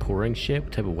tower shard. Pouring ship?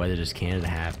 What type of weather does Canada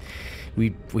have?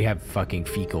 We have fucking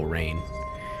fecal rain.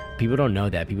 People don't know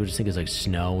that. People just think it's like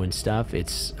snow and stuff.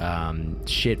 It's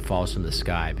shit falls from the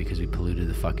sky because we polluted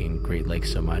the fucking Great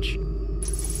Lakes so much.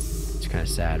 It's kind of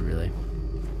sad, really.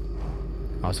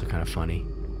 Also kind of funny.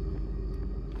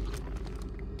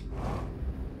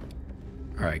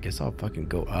 Alright, I guess I'll fucking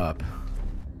go up.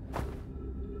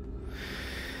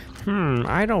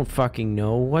 I don't fucking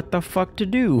know what the fuck to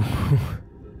do.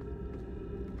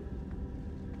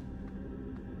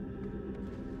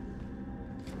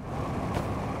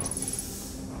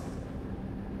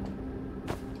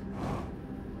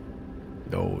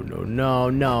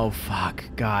 No, fuck.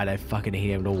 God, I fucking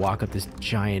hate having to walk up this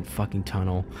giant fucking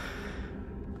tunnel.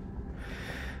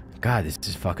 God, this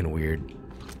is fucking weird.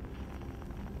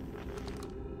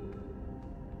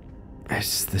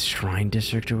 It's the Shrine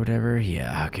District or whatever?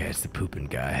 Yeah, okay, it's the pooping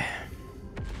guy.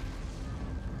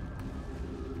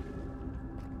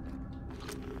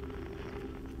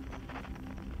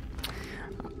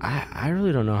 I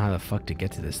really don't know how the fuck to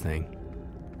get to this thing.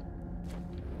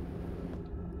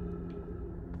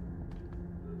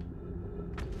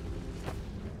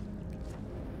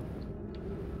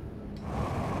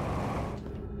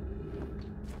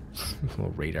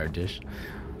 Little radar dish.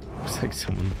 Looks like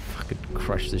someone fucking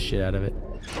crushed the shit out of it.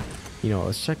 You know,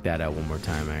 let's check that out one more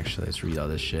time, actually. Let's read all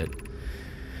this shit.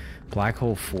 Black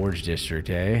Hole Forge District,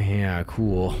 eh? Yeah,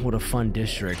 cool. What a fun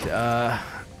district. Fuck,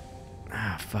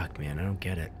 man. I don't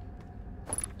get it.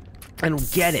 I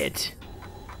don't get it!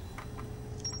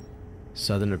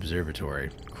 Southern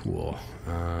Observatory. Cool.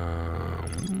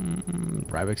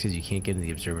 Ryback says you can't get into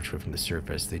the observatory from the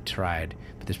surface. They tried,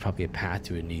 but there's probably a path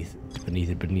to it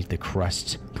beneath the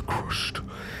crust. The crust.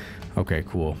 Okay,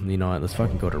 cool. You know what? Let's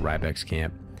fucking go to Ryback's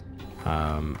camp.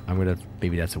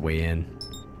 Maybe that's a way in.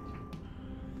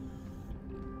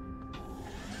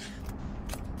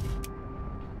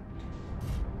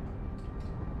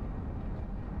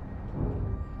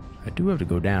 I do have to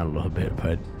go down a little bit,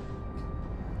 but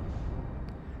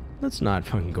let's not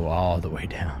fucking go all the way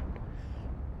down.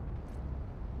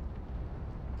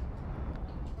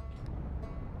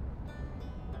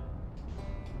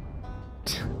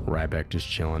 Ryback just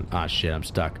chilling. Ah, shit, I'm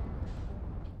stuck.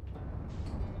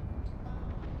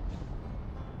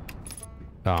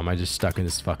 Oh, am I just stuck in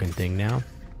this fucking thing now?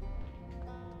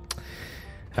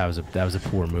 That was a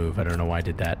poor move. I don't know why I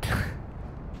did that.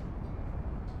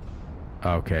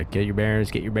 Okay, get your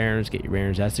bearings, get your bearings, get your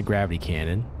bearings. That's the gravity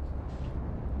cannon.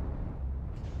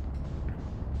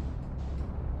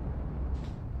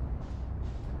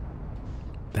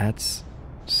 That's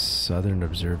Southern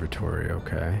Observatory,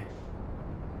 okay.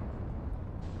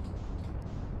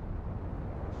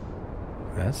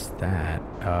 That's that.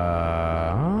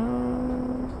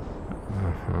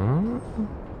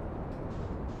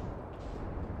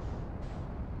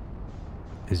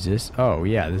 Is this? Oh,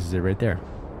 yeah, this is it right there.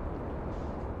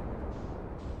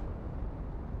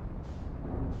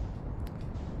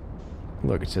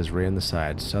 Look, it says right on the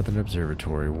side, Southern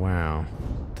Observatory. Wow.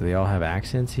 Do they all have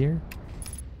accents here?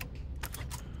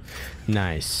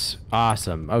 Nice.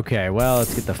 Awesome. Okay, well,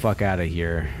 let's get the fuck out of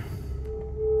here.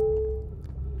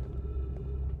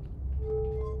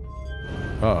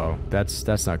 Uh-oh,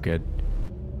 that's not good.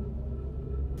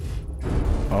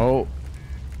 Oh.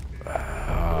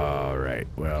 Alright,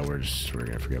 well, we're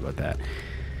gonna forget about that.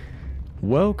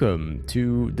 Welcome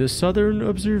to the Southern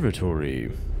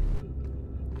Observatory.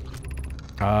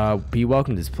 Be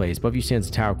welcome to this place. Above you stands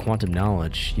the Tower of Quantum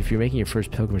Knowledge. If you're making your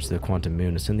first pilgrimage to the Quantum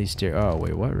Moon, ascend these stairs. Oh,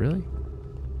 wait, what? Really?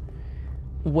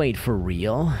 Wait, for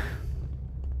real?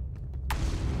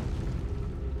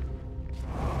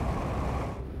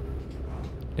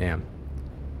 Damn.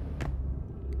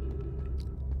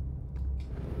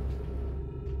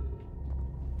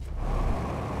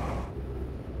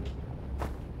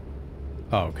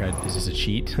 Oh, okay. Is this a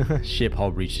cheat? Ship hull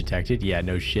breach detected? Yeah,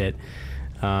 no shit.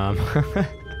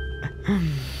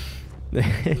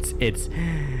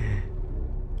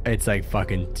 It's like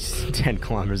fucking 10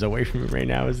 kilometers away from me right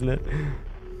now, isn't it?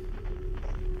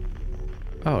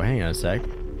 Oh, hang on a sec.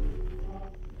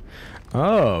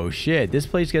 Oh, shit. This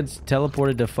place gets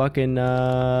teleported to fucking,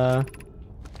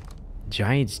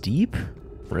 Giant's Deep?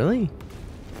 Really?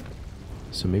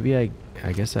 So maybe I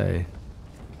guess I...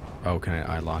 Oh, can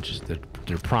I launch this?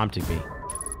 They're prompting me.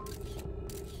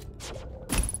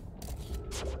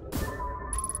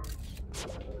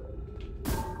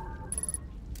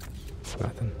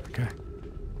 Nothing. Okay.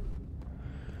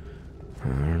 I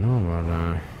don't know about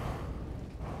that.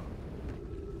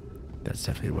 That's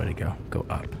definitely the way to go. Go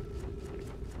up.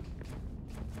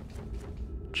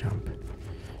 Jump.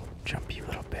 Jump, you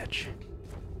little bitch.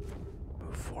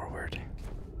 Move forward.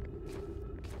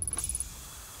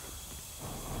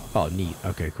 Oh, neat.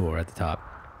 Okay, cool. We're at the top.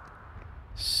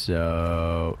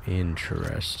 So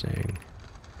interesting.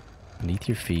 Beneath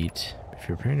your feet. If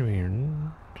you're preparing to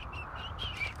be...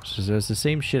 So it's the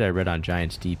same shit I read on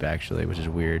Giant's Deep, actually, which is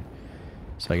weird.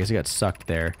 So I guess I got sucked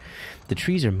there. The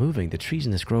trees are moving. The trees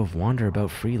in this grove wander about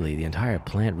freely. The entire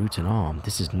plant, roots and all.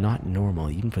 This is not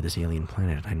normal, even for this alien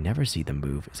planet. I never see them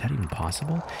move. Is that even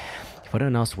possible? If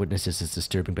anyone else witnesses this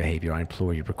disturbing behavior, I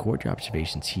implore you, record your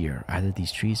observations here. Either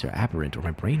these trees are aberrant, or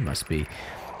my brain must be.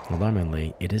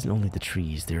 Alarmingly, it isn't only the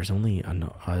trees. There's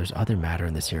other matter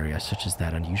in this area, such as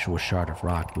that unusual shard of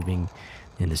rock moving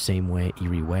in the same way,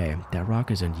 eerie way. That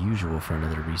rock is unusual for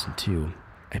another reason, too.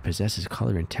 It possesses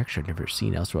color and texture I've never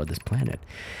seen elsewhere on this planet.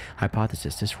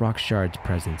 Hypothesis: this rock shard's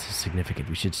presence is significant.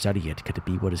 We should study it. Could it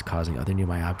be what is causing other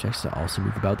nearby objects to also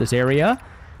move about this area?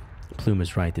 Plume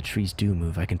is right. The trees do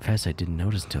move. I confess I didn't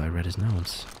notice until I read his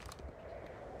notes.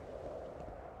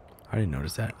 I didn't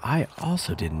notice that. I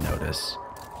also didn't notice.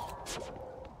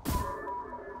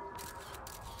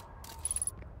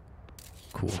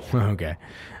 Cool. Okay.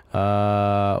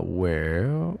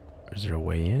 Where? Is there a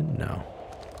way in? No.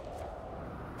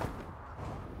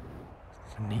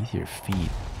 Beneath your feet.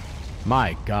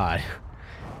 My God.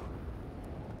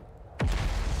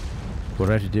 What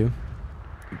do I have to do?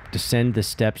 Descend the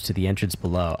steps to the entrance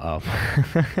below. Oh.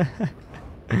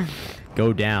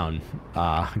 Go down.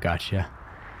 Ah, gotcha.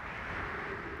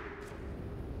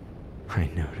 I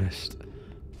noticed.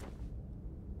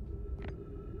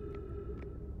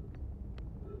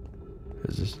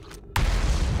 Is this?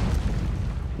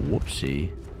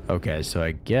 Whoopsie. Okay, so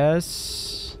I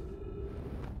guess...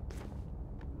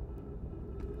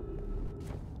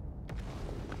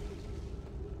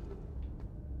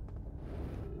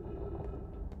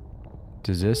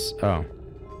 Does this... Oh.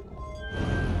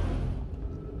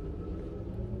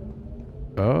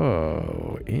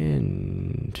 Oh,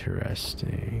 interesting.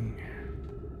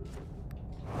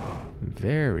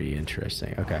 Very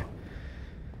interesting. Okay.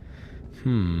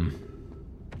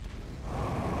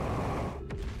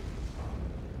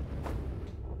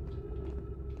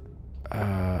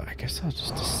 I guess I'll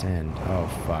just descend. Oh,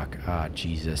 fuck. Ah,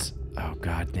 Jesus. Oh,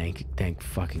 God. Thank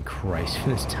fucking Christ for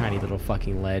this tiny little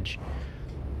fucking ledge.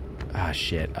 Ah,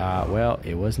 shit. Well,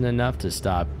 it wasn't enough to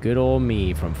stop good old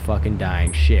me from fucking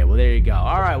dying. Shit. Well, there you go.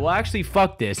 Alright, well, actually,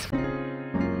 fuck this.